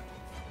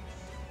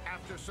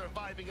 After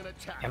surviving an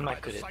attack I'm not by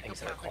good the at things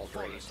that are psychopathic called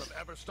forest raids.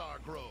 of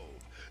Everstar Grove,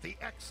 the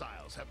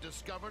exiles have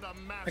discovered a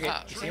massive Okay,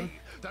 you see tree 'em?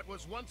 that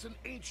was once an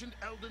ancient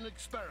Elden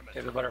experiment.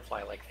 There's a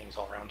butterfly-like things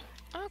all around.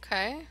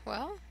 Okay,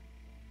 well.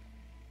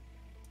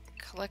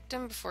 Collect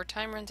them before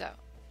time runs out.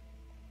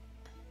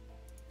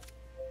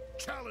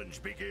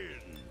 Challenge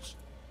begins.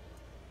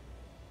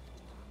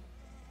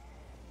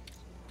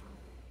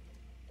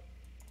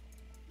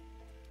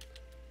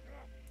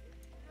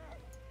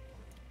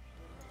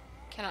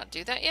 Cannot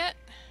do that yet?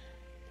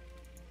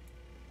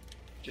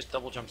 Just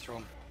double jump through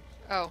them.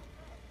 Oh.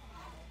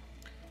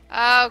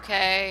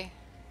 Okay.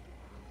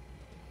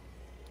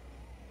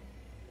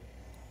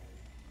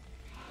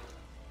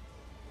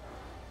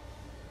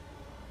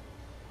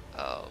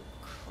 Oh,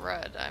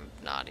 crud. I'm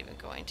not even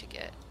going to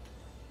get...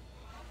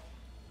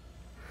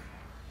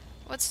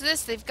 What's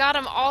this? They've got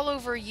them all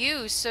over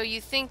you, so you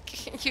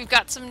think you've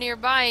got some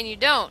nearby and you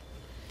don't.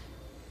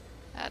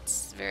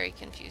 That's very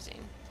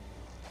confusing.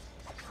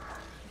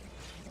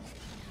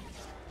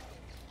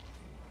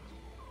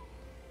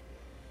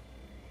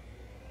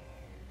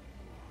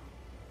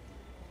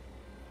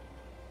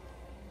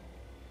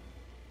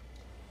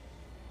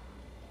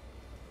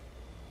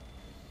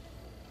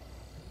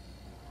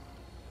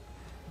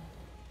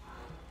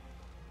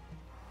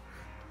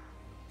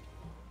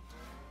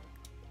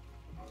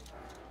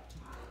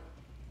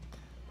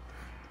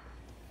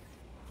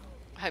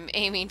 I'm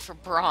aiming for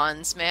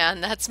bronze, man.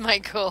 That's my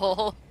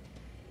goal.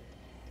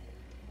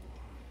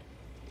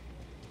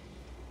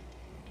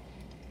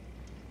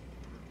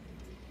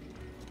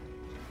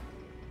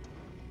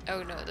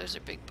 Oh no, those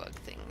are big bug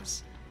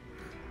things.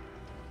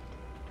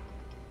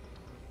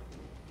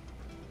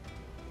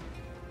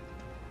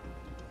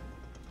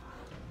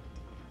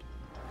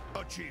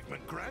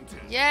 Achievement granted.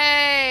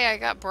 Yay! I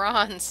got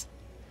bronze.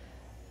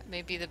 That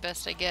may be the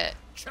best I get.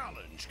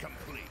 Challenge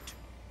complete.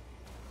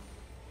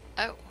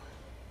 Oh.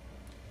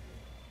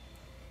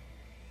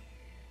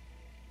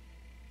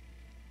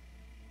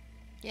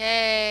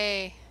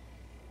 Yay!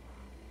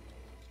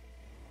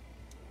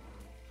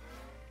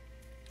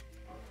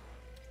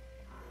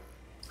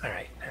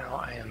 Alright, now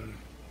I am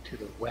to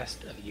the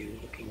west of you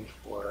looking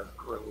for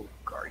Grove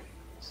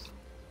Guardians.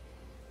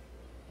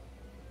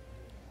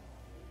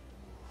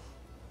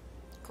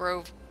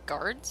 Grove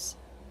guards?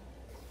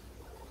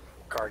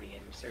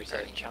 Guardians. There's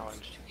Guardians. a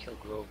challenge to kill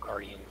Grove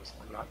Guardians.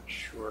 I'm not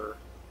sure.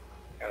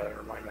 Gotta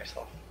remind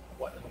myself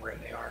what and where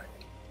they are.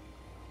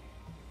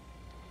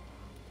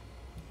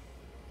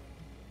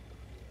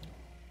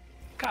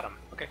 Got him.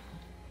 Okay.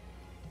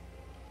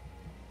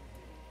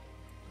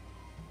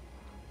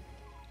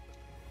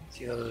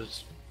 See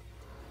those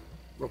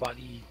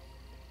robot-y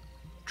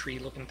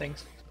tree-looking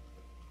things?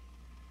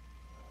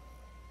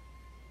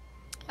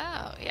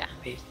 Oh, yeah.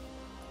 They,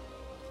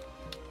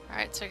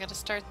 Alright, so I gotta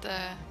start the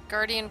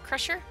Guardian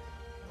Crusher.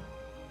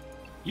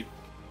 you,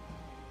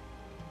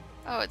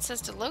 Oh, it says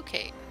to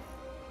locate.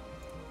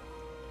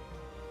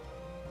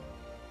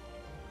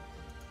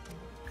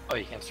 oh,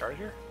 you can't start it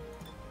here?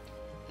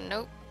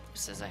 Nope. It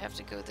says I have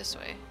to go this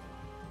way.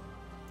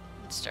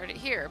 And start it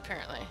here,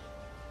 apparently.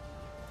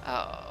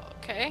 Oh,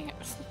 okay.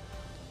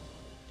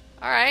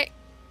 Alright.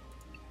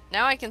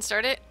 Now I can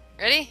start it.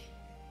 Ready?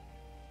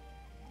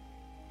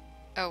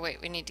 Oh,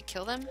 wait, we need to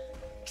kill them?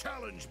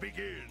 Challenge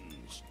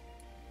begins.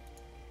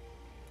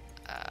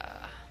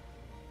 I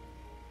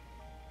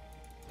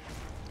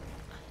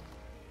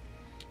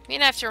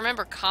mean, I have to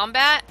remember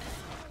combat?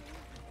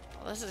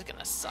 Well, this is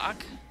gonna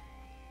suck.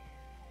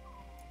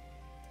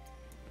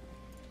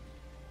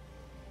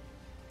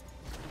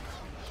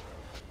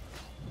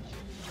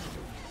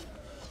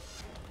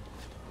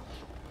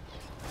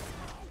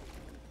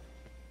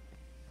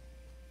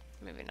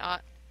 Maybe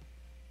not.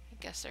 I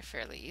guess they're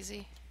fairly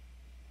easy.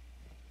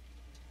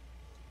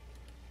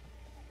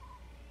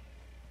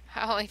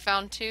 I only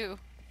found 2.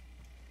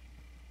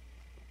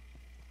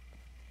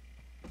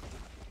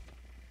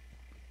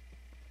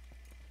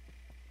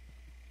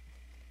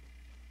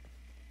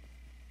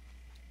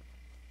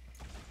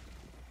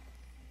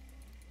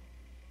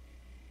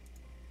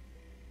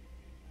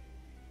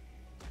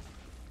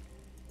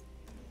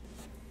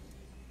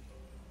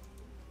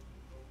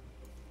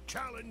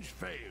 Challenge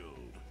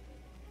failed.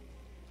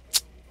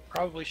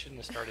 Probably shouldn't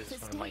have started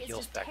This one of my game is heal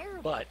just spec,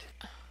 terrible. but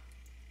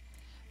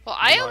Well,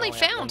 even I though only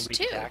have one found weak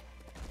 2. attack,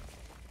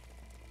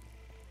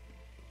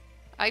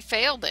 I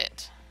failed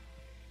it.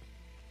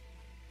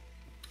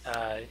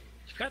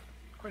 you've got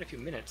quite a few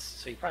minutes,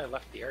 so you probably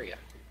left the area.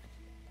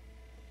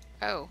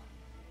 Oh,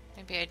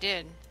 maybe I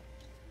did.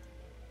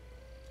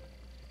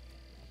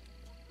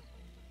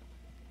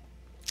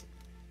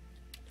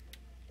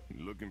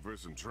 You looking for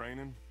some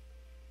training?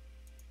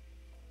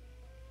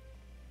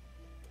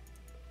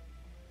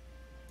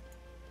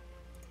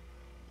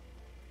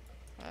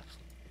 Ugh.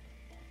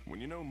 When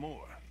you know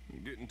more, you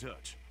get in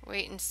touch.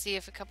 Wait and see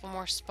if a couple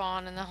more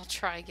spawn and then I'll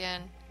try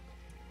again.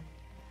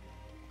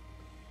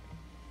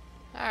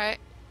 Alright.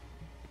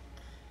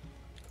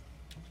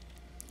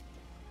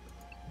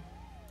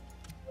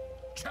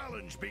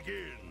 Challenge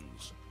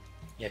begins.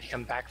 Yeah, if you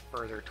come back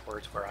further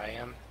towards where I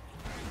am,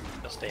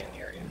 you'll stay in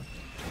the area.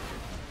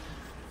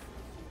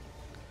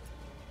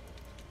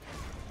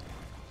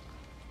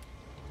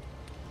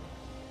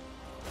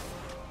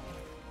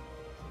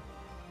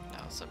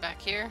 Oh, so back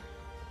here.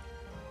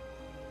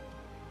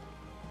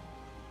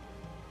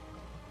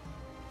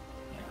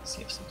 Yeah, let's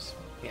see if some.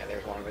 Yeah,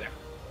 there's one over there.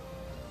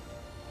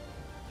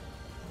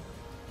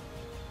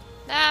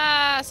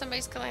 Ah,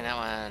 somebody's killing that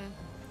one.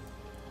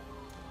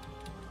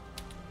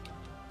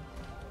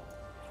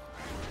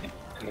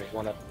 And there's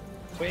one up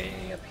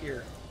way up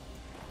here.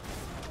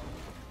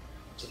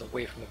 Just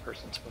away from the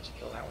person supposed to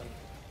kill that one.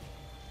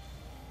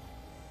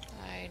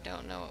 I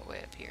don't know what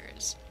way up here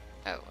is.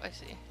 Oh, I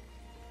see.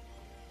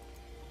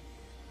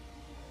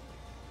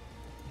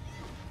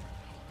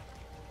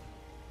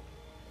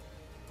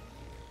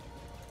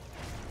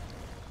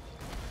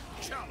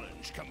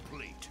 Challenge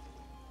complete.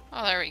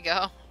 Oh, there we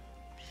go.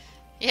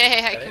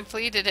 Yay, I Got it?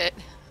 completed it.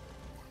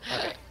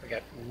 Okay, we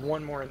got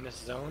one more in this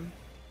zone.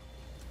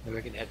 Then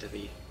we can head to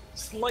the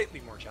slightly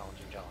more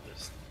challenging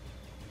challenges.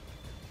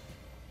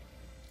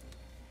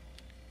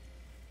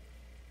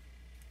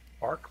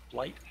 Bark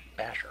Blight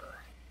Basher.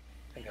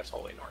 I think that's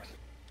all the way north.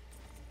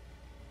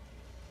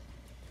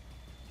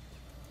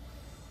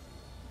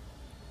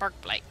 Bark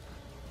blight.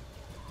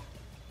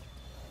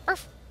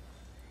 Arf.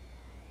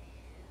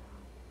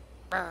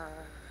 Brr.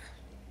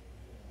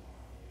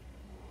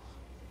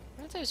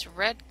 What are those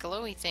red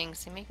glowy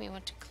things? They make me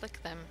want to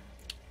click them.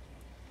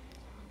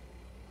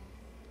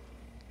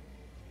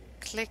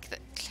 Click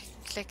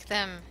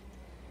them.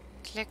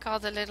 Click all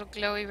the little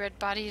glowy red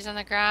bodies on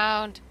the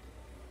ground.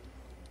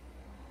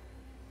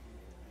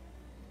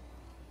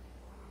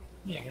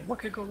 Yeah, what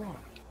could go wrong?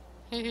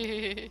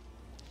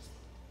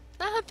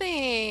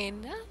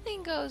 Nothing.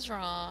 Nothing goes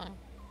wrong.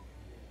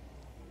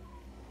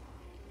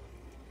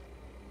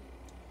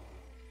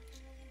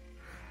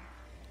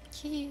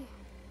 Key.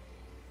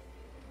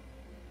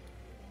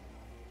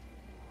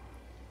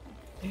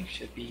 It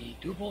should be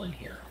doable in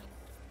here.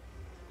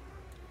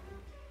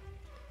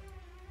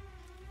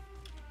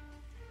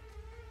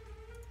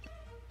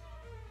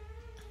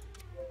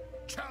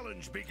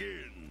 Challenge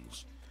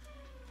begins.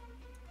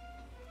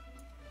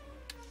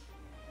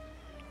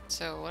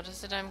 So what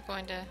is it I'm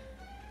going to...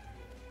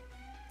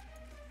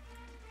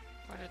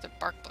 What are the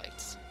bark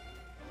blights?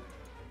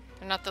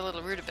 They're not the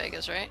little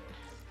rutabagas, right?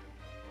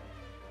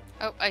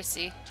 Oh, I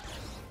see.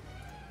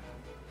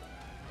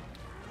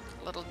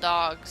 Little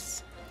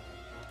dogs.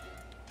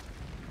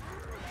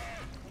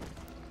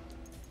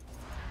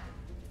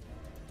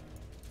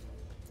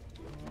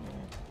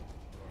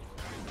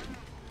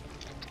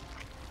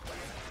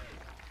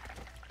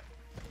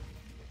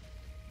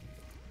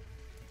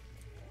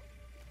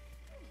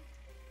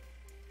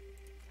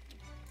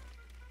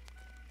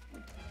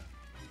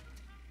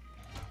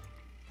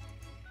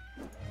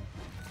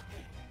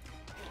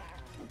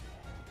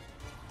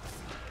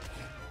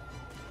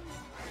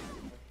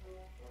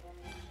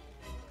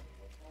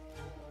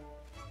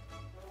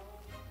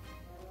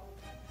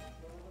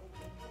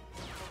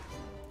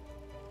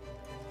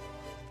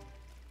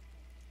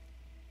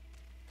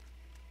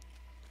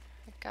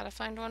 Gotta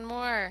find one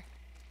more.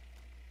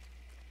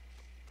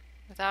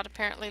 Without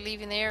apparently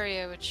leaving the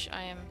area, which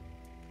I am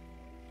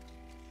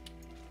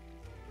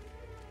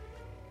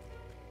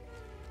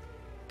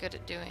good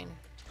at doing.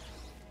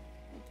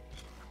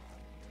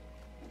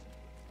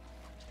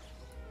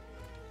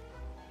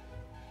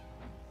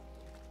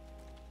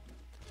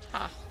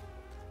 Huh.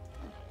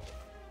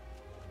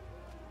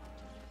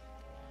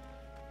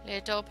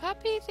 Little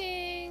puppy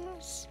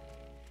things.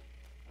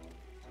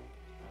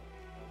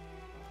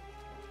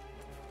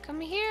 Come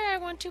here, I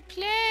want to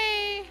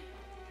play.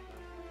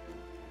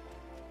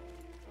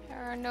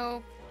 There are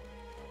no...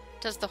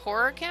 Does the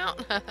horror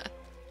count?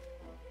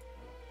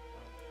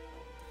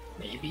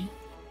 Maybe.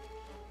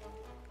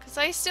 Because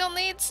I still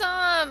need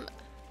some.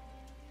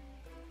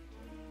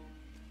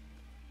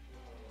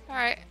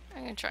 Alright,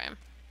 I'm gonna try them.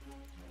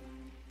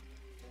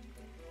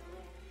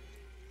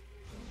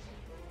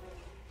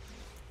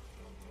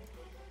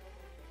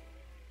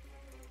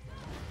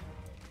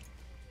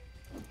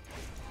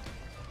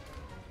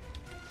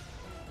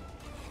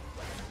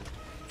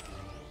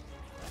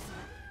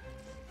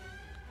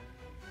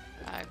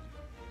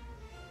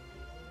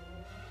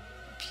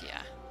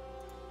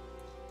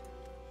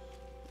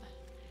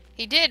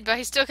 He did, but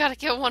he still gotta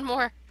kill one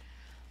more.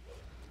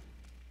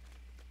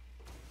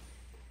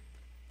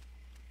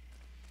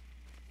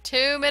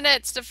 Two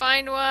minutes to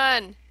find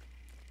one.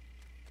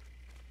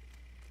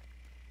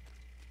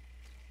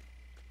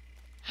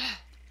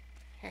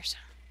 Here's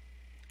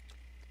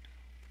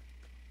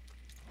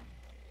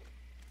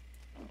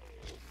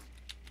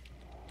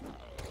some.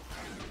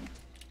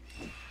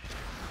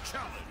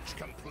 Challenge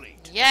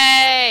complete.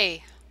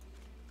 Yay!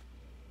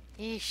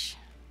 Yeesh.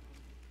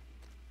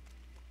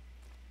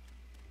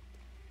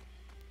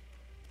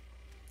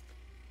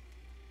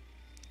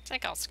 It's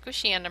like all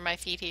squishy under my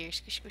feet here.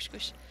 Squish, squish,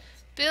 squish.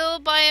 Bill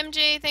by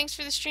MJ, thanks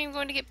for the stream.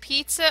 Going to get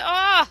pizza.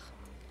 Ah! Oh!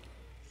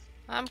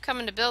 I'm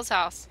coming to Bill's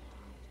house.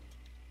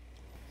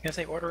 I'm gonna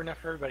say order enough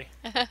for everybody.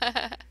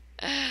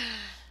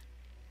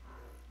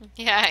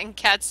 Yeah, and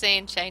Cat's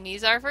saying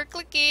Chinese are for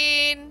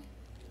clicking.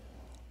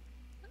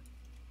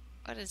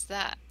 What is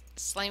that?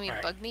 Slimy All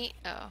right. bug meat?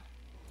 Oh.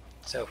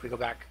 So if we go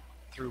back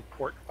through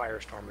Port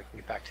Firestorm, we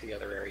can get back to the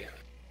other area.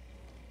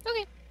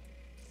 Okay.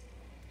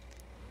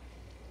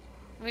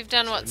 We've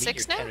done So what, to meet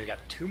 6 your now? 10, we got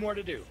 2 more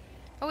to do.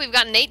 Oh, we've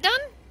gotten 8 done?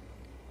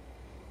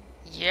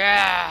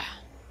 Yeah.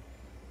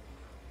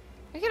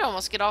 We could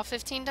almost get all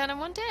 15 done in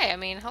one day. I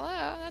mean, hello,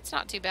 that's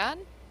not too bad.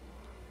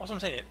 Also, I'm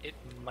saying it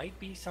might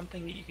be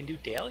something that you can do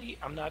daily.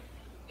 I'm not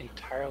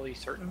entirely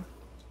certain.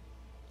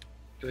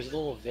 It was a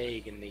little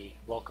vague in the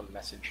welcome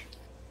message.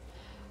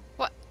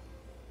 What?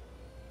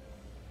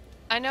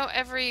 I know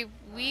every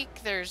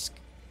week there's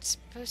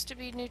supposed to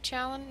be new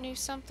challenge, new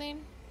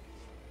something.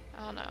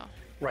 I don't know.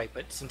 Right,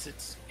 but since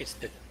it's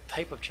the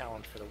type of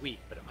challenge for the week,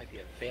 but it might be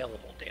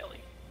available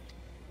daily.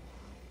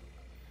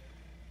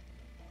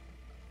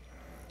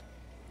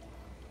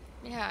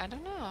 Yeah, I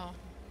don't know.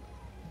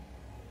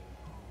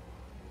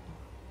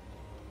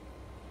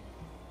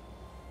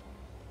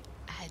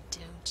 I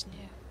don't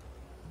know.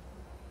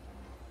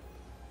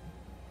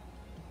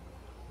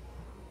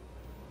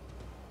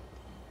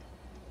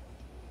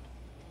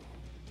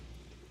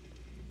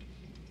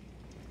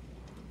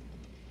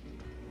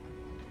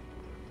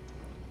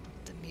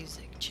 The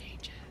music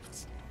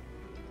changes.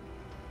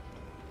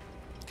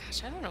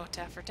 Gosh, I don't know what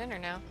to have for dinner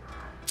now.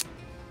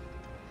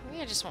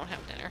 Maybe I just won't have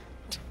dinner.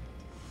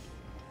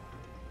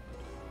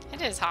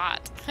 It is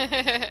hot.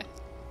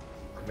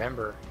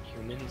 Remember,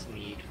 humans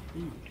need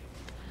food.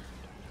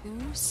 Who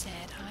said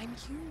I'm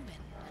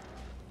human?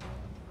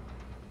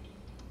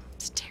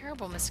 It's a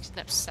terrible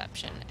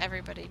misconception.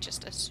 Everybody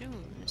just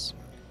assumes.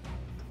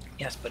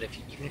 Yes, but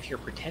even if you're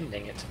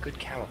pretending, it's a good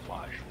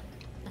camouflage.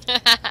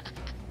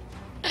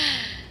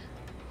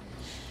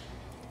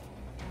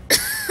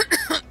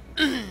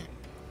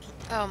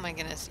 Oh my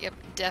goodness. Yep,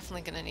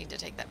 definitely gonna need to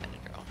take that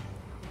Benadryl.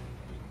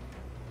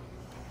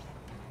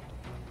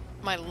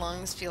 My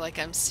lungs feel like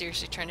I'm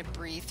seriously trying to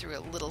breathe through a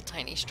little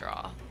tiny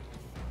straw.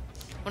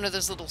 One of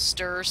those little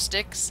stir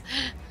sticks.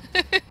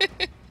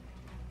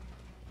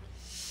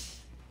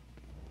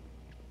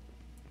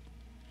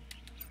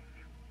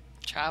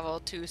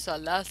 Travel to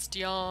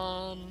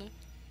Celestion.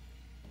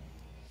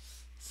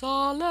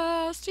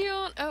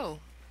 Celestion. Oh.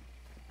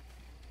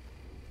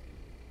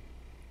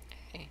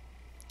 Hey.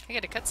 I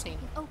got a cutscene.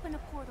 Open a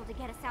portal to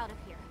get us out of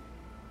here.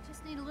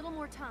 Just need a little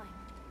more time.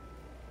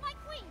 My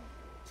queen!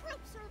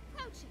 Troops are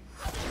approaching.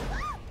 I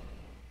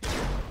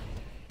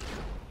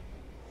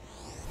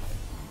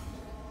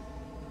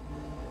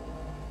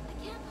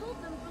can't hold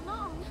them for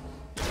long.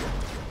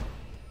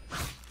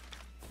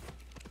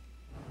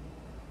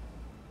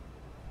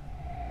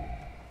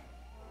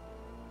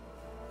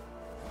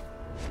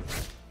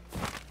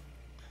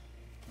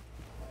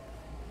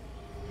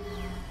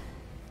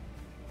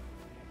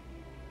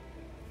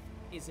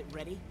 Is it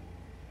ready?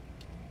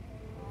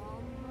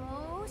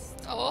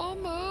 Almost.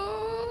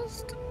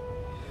 Almost.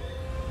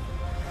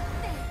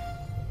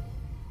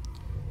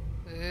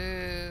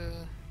 There.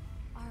 Ooh.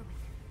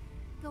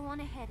 Arwick, go on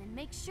ahead and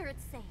make sure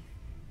it's safe.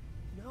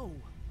 No,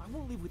 I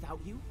won't leave without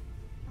you.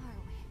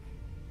 Arwick.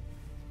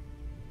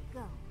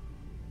 Go.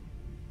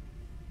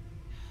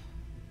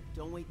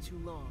 Don't wait too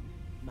long,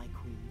 my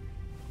queen.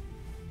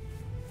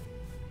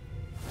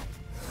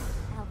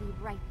 I'll be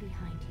right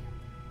behind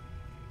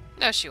you.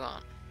 No, she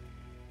won't.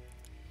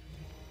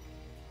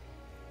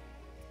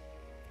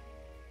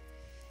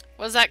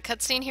 Was that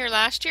cutscene here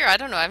last year? I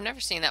don't know. I've never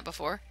seen that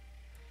before.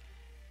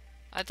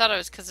 I thought it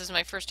was because this is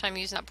my first time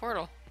using that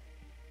portal.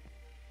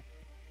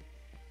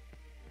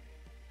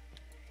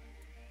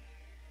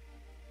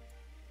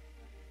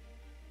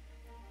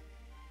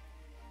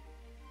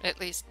 At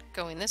least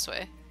going this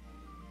way.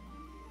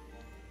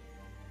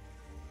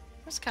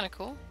 That's kind of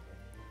cool.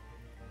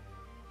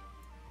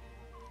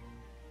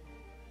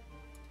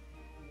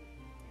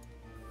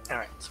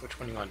 Alright, so which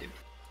one do you want to do?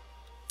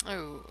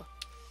 Oh.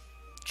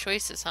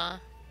 Choices, huh?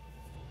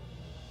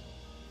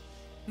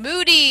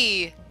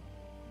 Moody!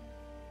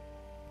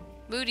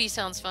 Moody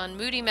sounds fun.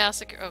 Moody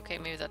Massacre. Okay,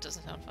 maybe that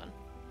doesn't sound fun.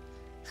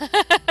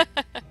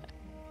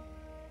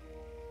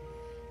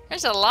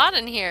 There's a lot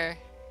in here.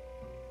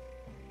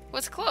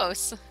 What's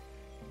close?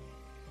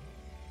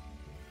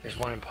 There's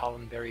one in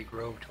Pollenberry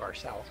Grove to our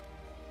south.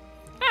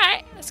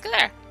 Alright, let's go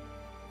there.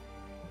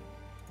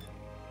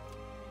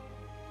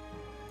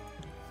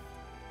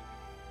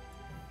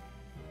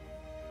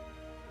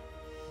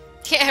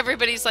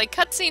 Everybody's like,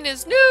 cutscene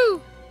is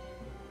new!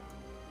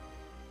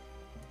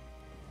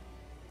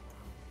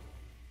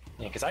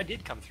 Yeah, because I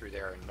did come through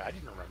there and I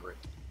didn't remember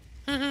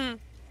it.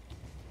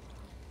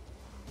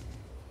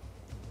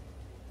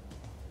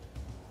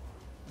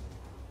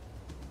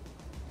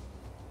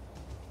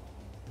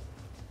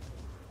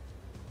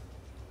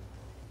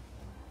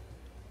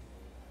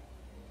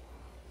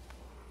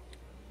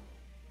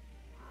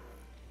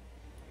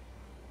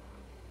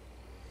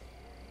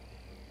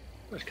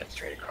 Let's cut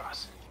straight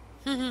across.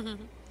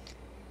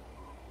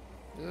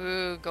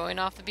 Ooh, going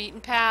off the beaten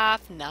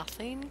path.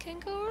 Nothing can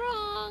go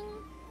wrong.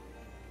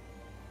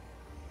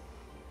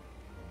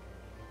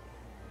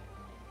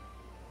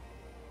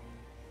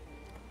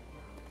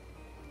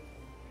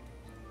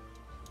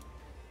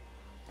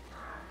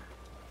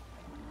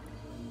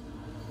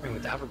 I mean,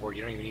 with the hoverboard,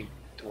 you don't even need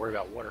to worry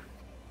about water.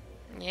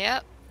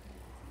 Yep.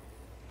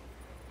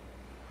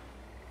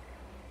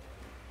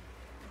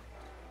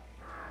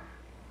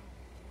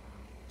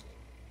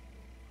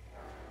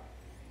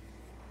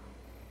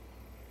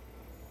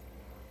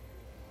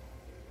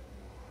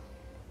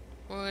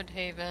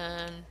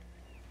 Woodhaven.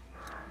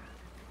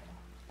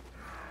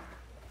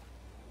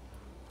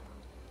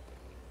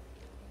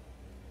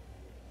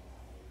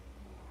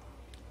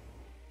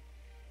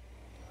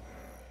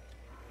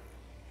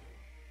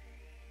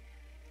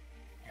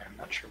 Yeah, I'm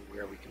not sure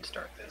where we can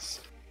start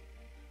this.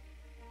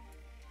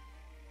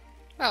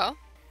 Oh.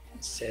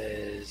 It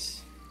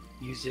says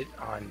use it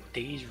on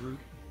Days Root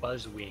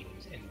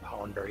Buzzwings in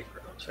Pollenberry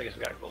Grove. So I guess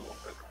we gotta go a little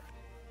further.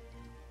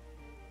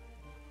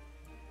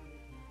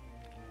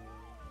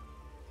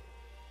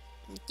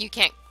 You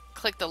can't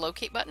click the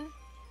locate button?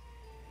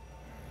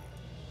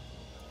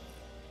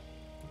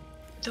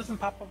 It doesn't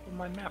pop up on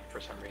my map for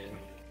some reason.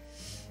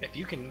 If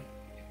you can,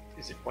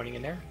 is it pointing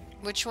in there?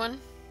 Which one?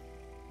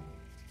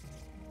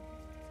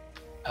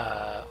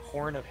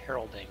 Horn of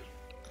Heralding.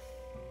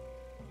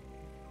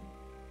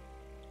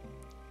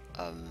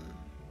 Oh,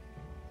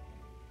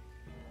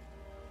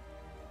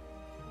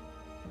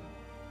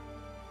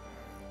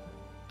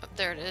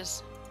 there it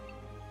is.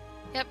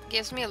 Yep,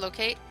 gives me a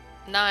locate.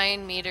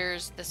 9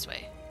 meters this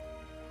way.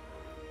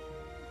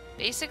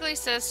 Basically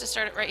says to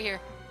start it right here.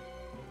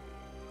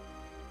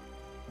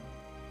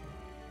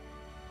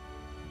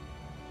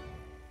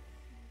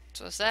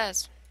 That's what it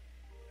says.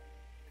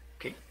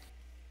 Okay.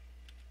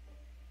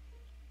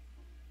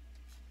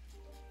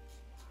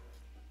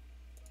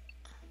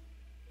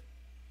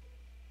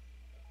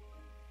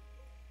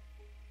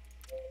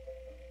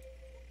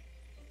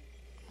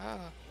 Oh.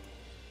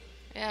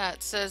 Yeah,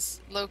 it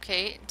says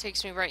locate. It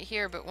takes me right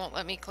here, but won't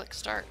let me click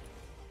start.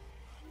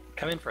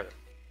 Come in further.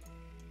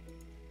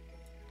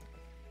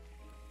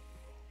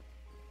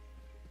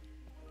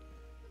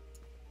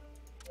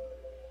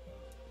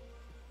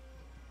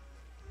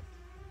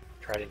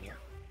 Try it in here.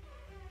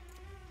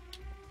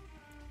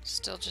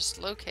 Still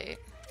just locate.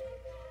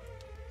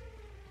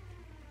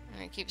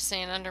 And it keeps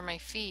saying under my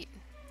feet.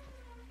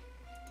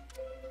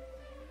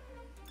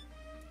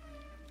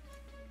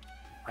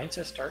 Mine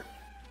says start.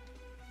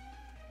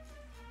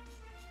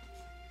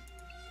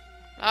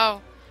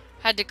 Oh,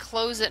 had to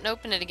close it and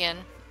open it again.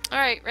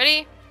 Alright,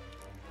 ready?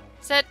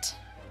 Set.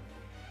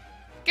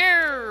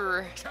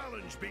 Go!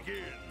 Challenge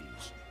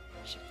begins.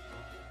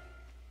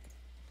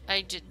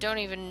 I don't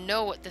even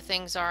know what the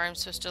things are I'm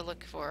supposed to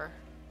look for.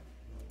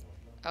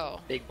 Oh,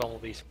 Big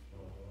bumblebees.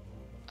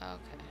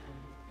 okay.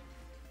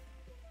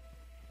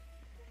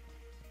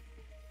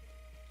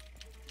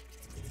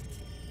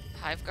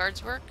 Hive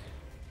guards work?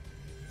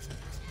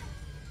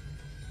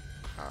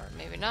 Or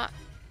maybe not.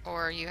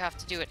 Or you have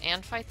to do it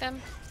and fight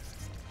them?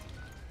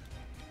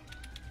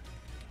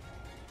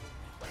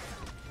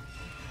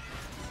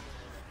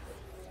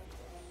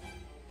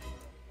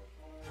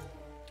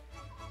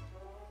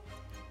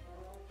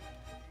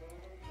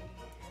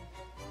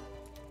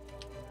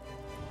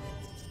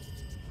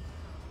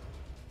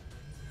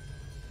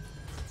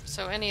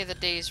 So any of the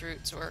day's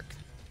routes work.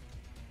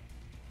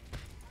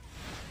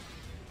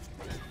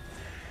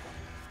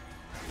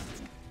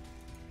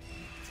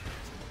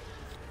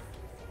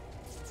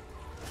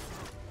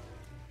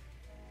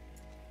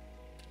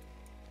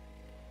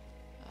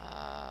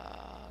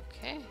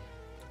 Okay.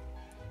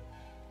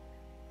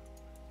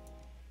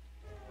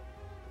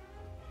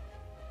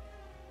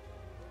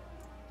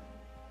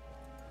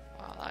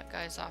 Wow, that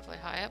guy's awfully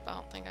high up. I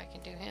don't think I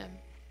can do him.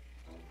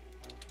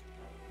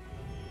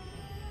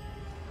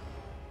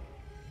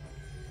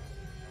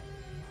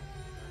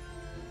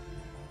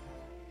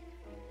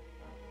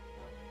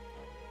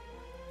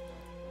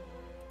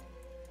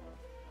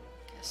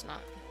 Guess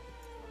not.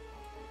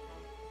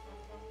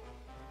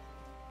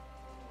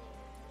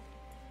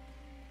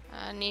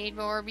 I need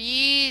more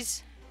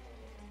bees.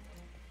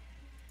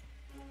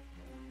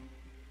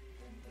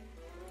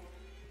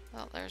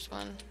 Oh, there's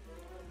one.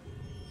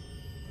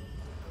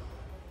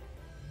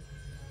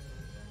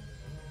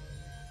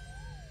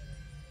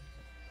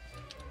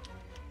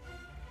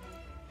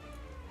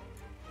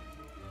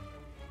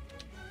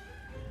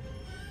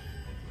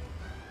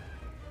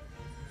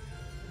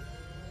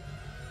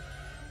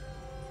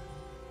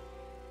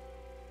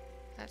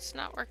 it's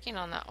not working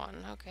on that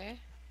one. Okay.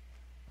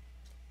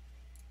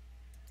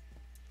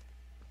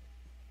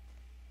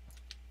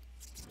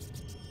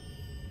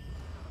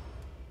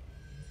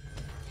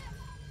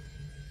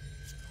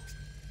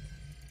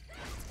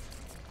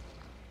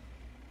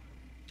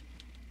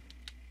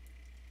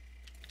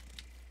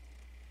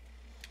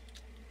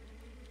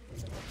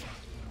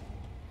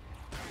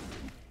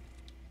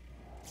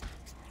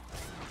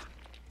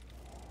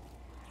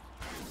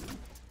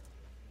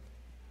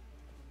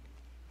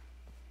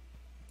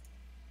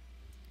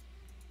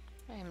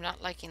 I am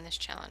not liking this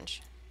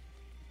challenge.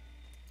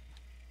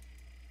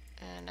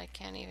 And I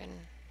can't even...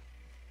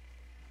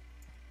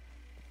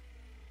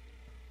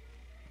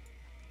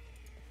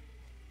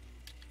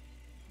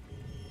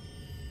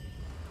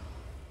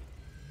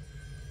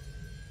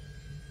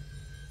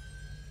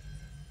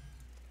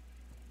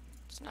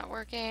 It's not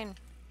working.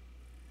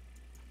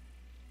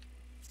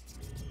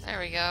 There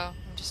we go.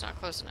 I'm just not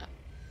close enough.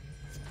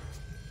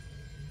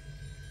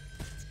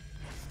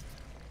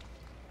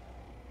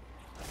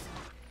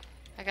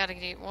 I gotta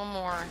get one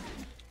more.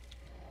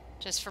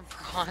 Just for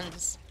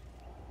bronze.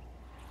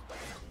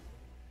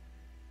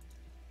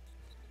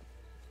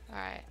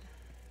 Alright.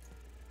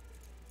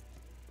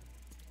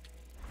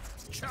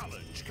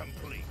 Challenge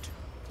complete.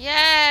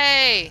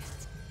 Yay!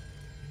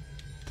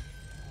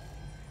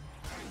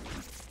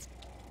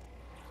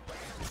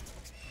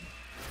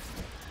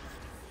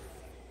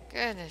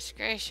 Goodness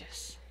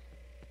gracious.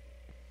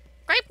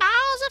 Great balls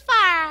of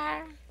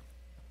fire!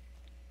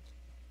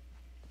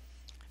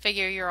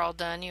 Figure you're all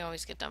done. You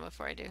always get done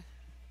before I do.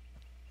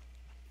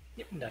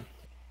 Yep, I'm done.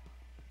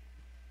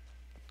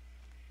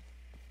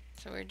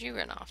 So where'd you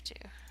run off to?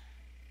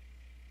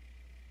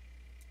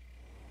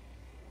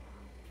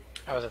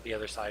 I was at the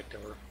other side. There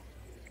were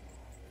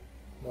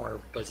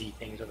more buzzy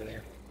things over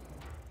there.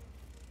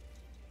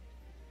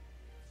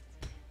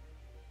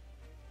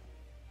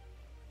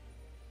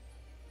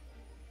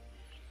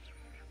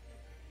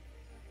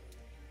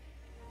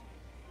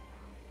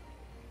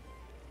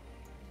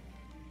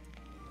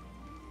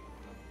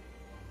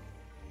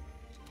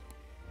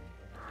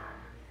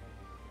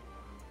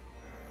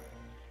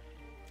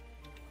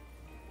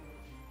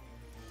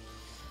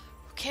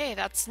 Okay,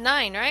 that's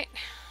 9, right?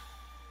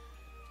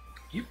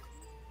 Yep.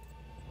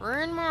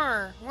 We're in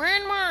more. We're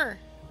in more.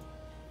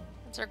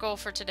 That's our goal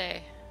for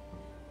today.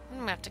 I'm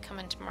gonna have to come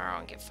in tomorrow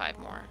and get 5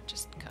 more,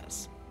 just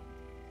because.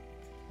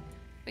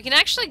 We can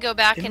actually go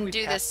back Didn't and we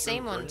do the pass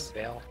same through ones.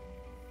 Vale?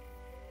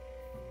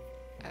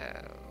 Oh,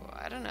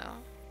 I don't know.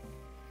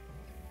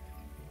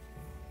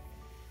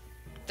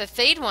 The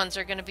Fade ones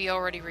are gonna be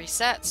already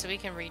reset, so we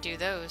can redo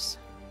those.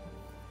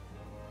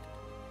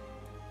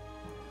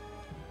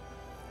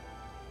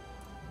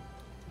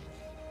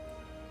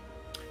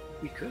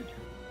 We could.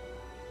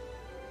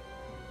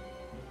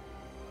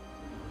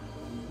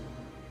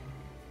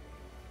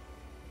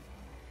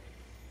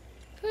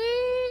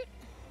 Sweet.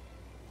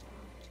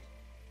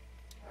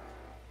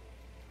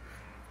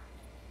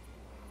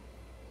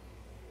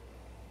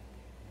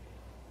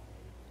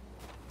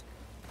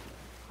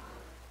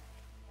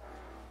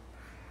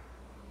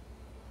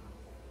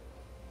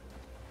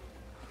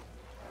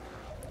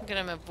 Look at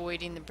him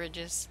avoiding the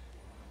bridges.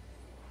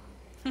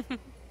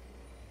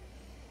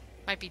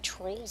 Might be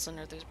trolls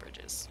under those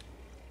bridges.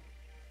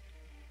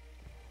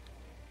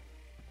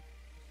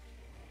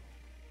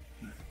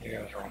 Maybe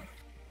I was wrong.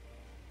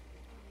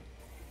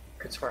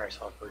 Could swear I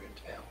saw a Verdant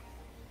Vale.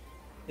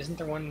 Isn't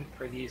there one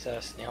for these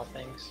snail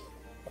things?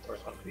 I thought there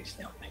was one for these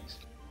snail things.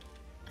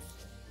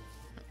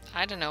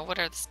 I don't know. What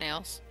are the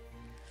snails?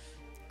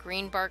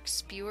 Green bark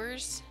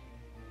spewers?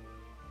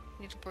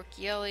 Needlebrook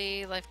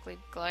Yelly, Lifeglade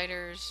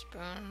gliders,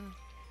 spoon,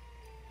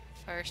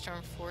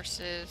 Firestorm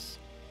forces,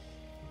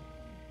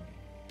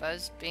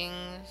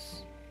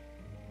 buzzbings,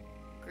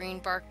 green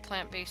bark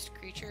plant-based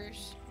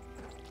creatures.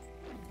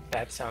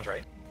 That sounds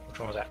right. Which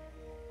one was that?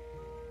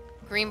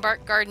 Green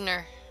bark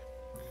gardener.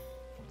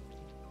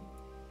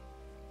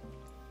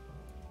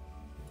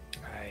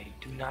 I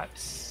do not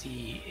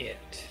see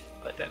it,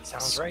 but that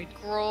sounds right.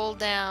 Scroll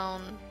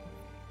down.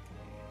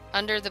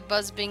 Under the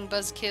buzzbing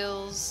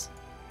buzzkills.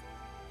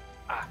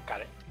 Ah,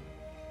 got it.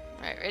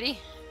 Alright, ready?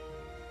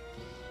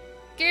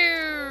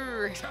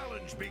 Go!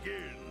 Challenge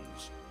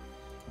begins.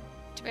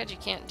 Too bad you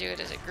can't do it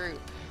as a group.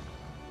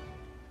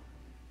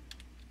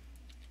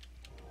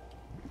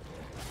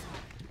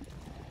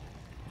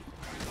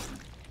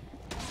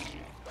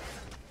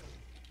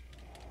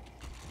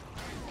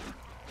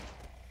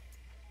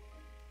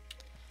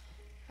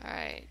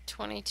 Alright,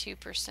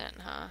 22%,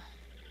 huh?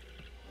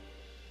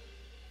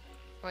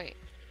 Wait,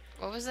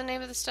 what was the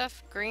name of the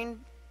stuff? Green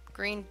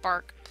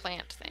bark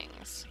plant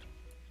things.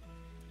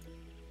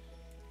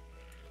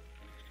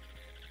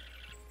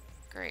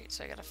 Great,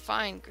 so I gotta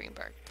find green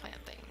bark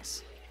plant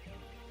things.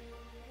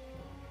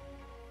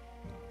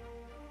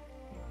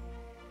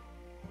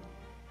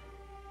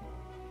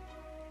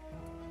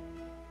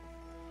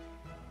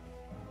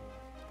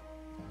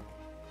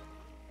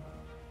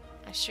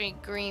 I see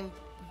green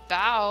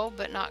bough,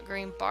 but not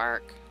green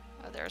bark.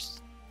 Oh,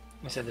 there's...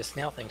 I said the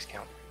snail things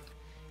count.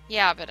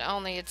 Yeah, but I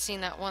only had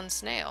seen that one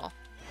snail.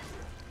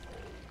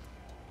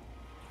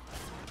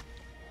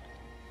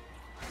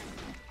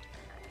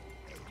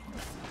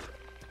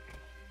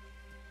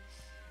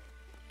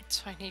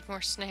 So I need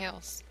more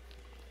snails.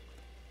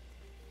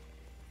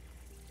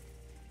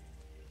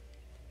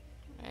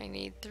 I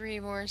need 3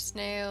 more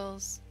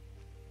snails.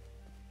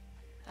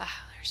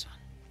 Ah, there's one.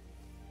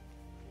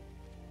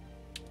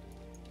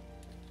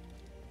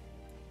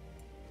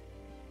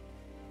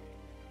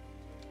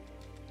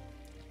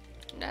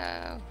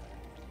 No.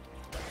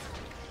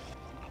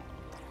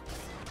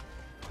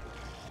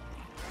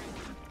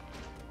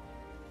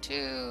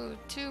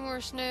 Two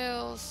more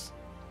snails.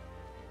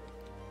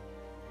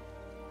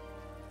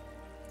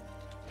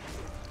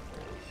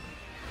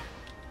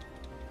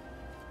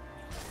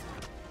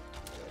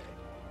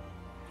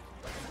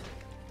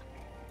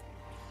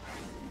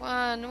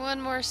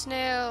 One more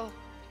snail.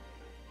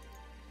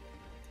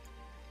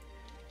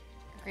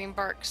 Green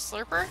bark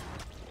slurper.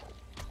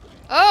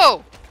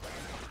 Oh!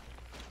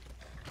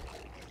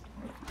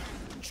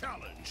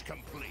 Challenge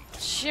complete.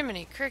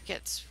 Jiminy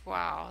crickets.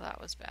 Wow,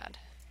 that was bad.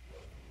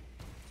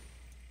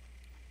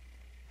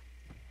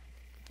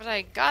 But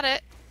I got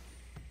it.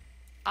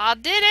 I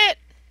did it!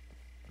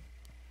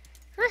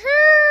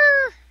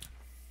 Woohoo!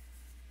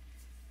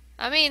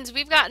 That means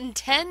we've gotten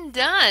 10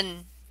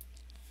 done.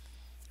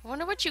 I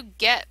wonder what you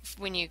get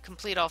when you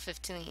complete all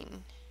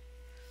 15.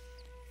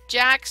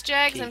 Jags,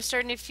 I'm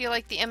starting to feel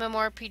like the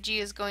MMORPG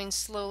is going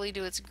slowly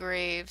to its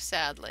grave,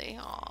 sadly.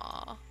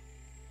 Aww.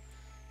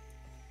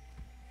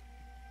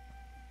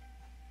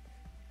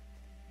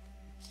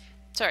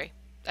 Sorry,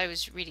 I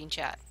was reading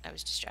chat. I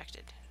was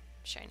distracted.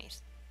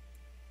 Shinies.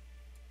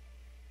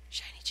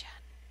 Shiny chat.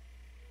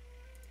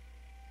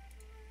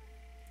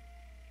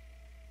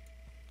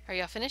 Are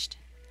y'all finished?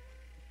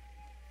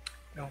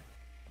 No.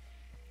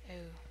 Oh.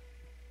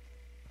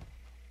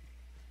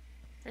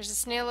 There's a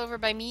snail over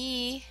by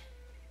me.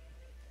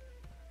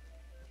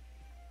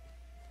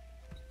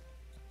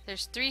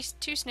 There's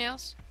 2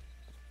 snails.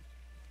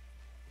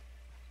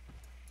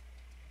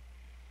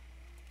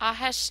 I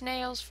have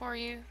snails for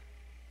you.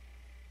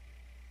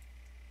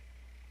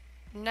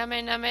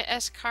 Nummy nummy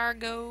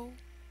escargot.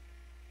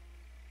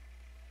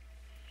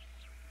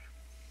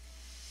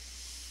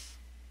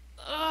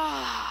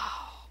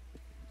 Oh.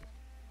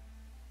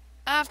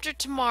 After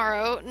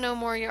tomorrow, no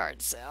more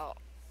yard sale.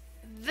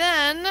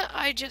 Then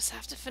I just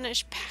have to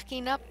finish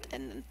packing up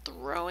and then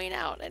throwing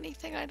out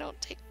anything I don't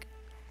take.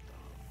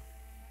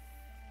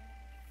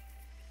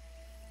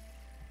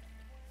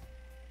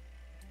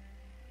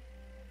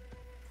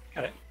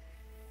 Got it.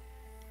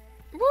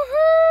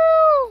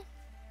 Woohoo!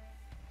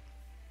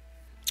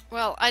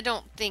 Well, I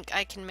don't think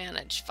I can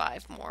manage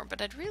 5 more,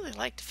 but I'd really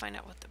like to find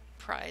out what the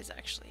prize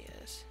actually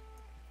is.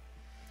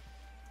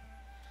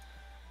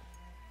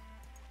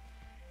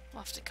 I'll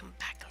have to come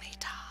back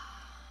later.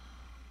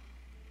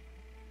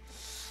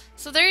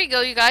 So there you go,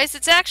 you guys.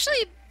 It's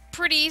actually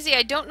pretty easy.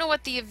 I don't know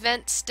what the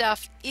event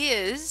stuff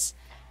is,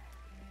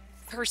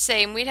 per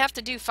se, and we'd have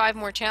to do 5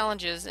 more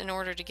challenges in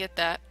order to get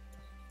that.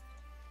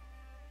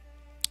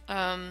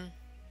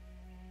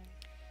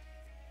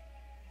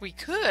 We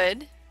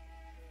could,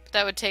 but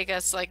that would take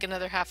us like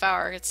another half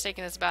hour. It's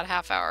taking us about a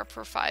half hour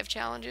per 5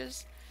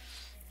 challenges.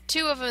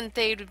 2 of them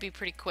they'd would be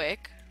pretty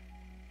quick,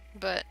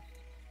 but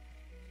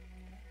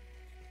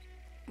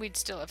we'd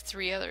still have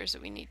 3 others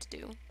that we need to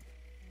do.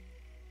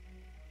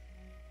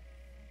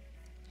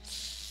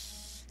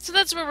 So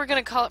that's where we're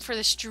going to call it for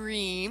the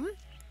stream.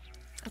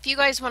 If you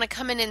guys want to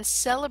come in and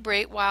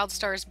celebrate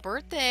WildStar's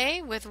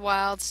birthday with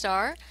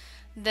WildStar,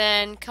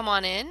 then come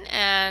on in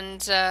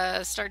and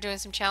start doing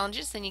some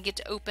challenges. Then you get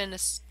to open a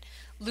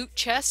loot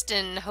chest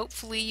and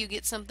hopefully you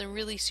get something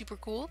really super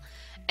cool.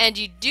 And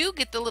you do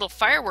get the little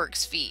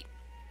fireworks feat.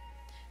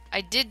 I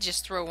did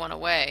just throw one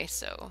away,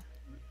 so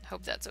I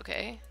hope that's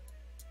okay.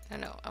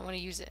 No, I want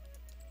to use it.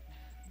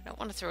 I don't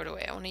want to throw it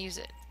away. I want to use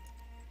it.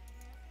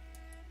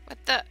 What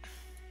the...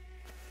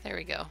 There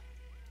we go.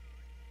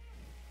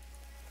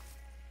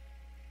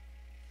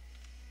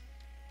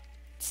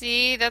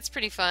 See, that's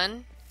pretty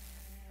fun.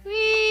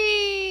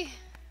 Whee!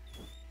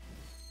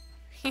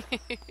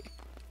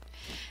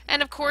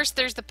 And of course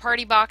there's the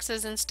party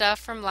boxes and stuff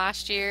from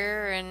last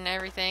year and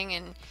everything,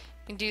 and you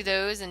can do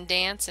those and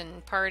dance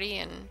and party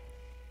and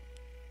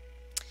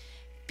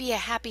be a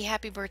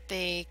happy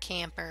birthday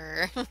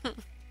camper.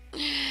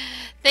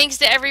 Thanks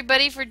to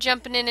everybody for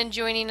jumping in and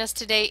joining us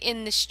today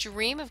in the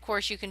stream. Of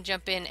course, you can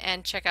jump in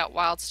and check out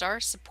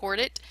WildStar, support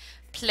it,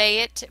 play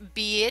it,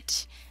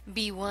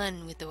 be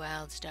one with the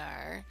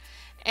WildStar,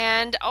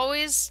 and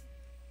always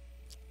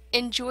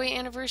enjoy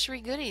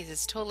anniversary goodies.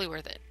 It's totally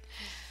worth it.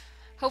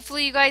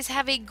 Hopefully you guys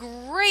have a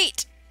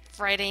great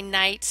Friday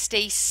night.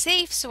 Stay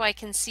safe so I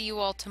can see you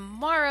all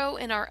tomorrow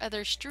in our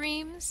other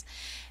streams.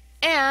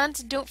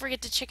 And don't forget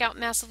to check out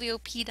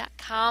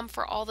massivelyop.com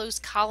for all those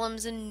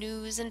columns and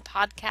news and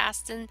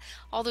podcasts and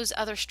all those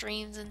other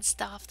streams and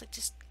stuff. That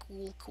just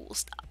cool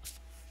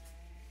stuff.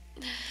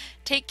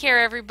 Take care,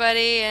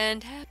 everybody,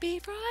 and happy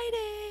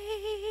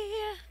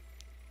Friday!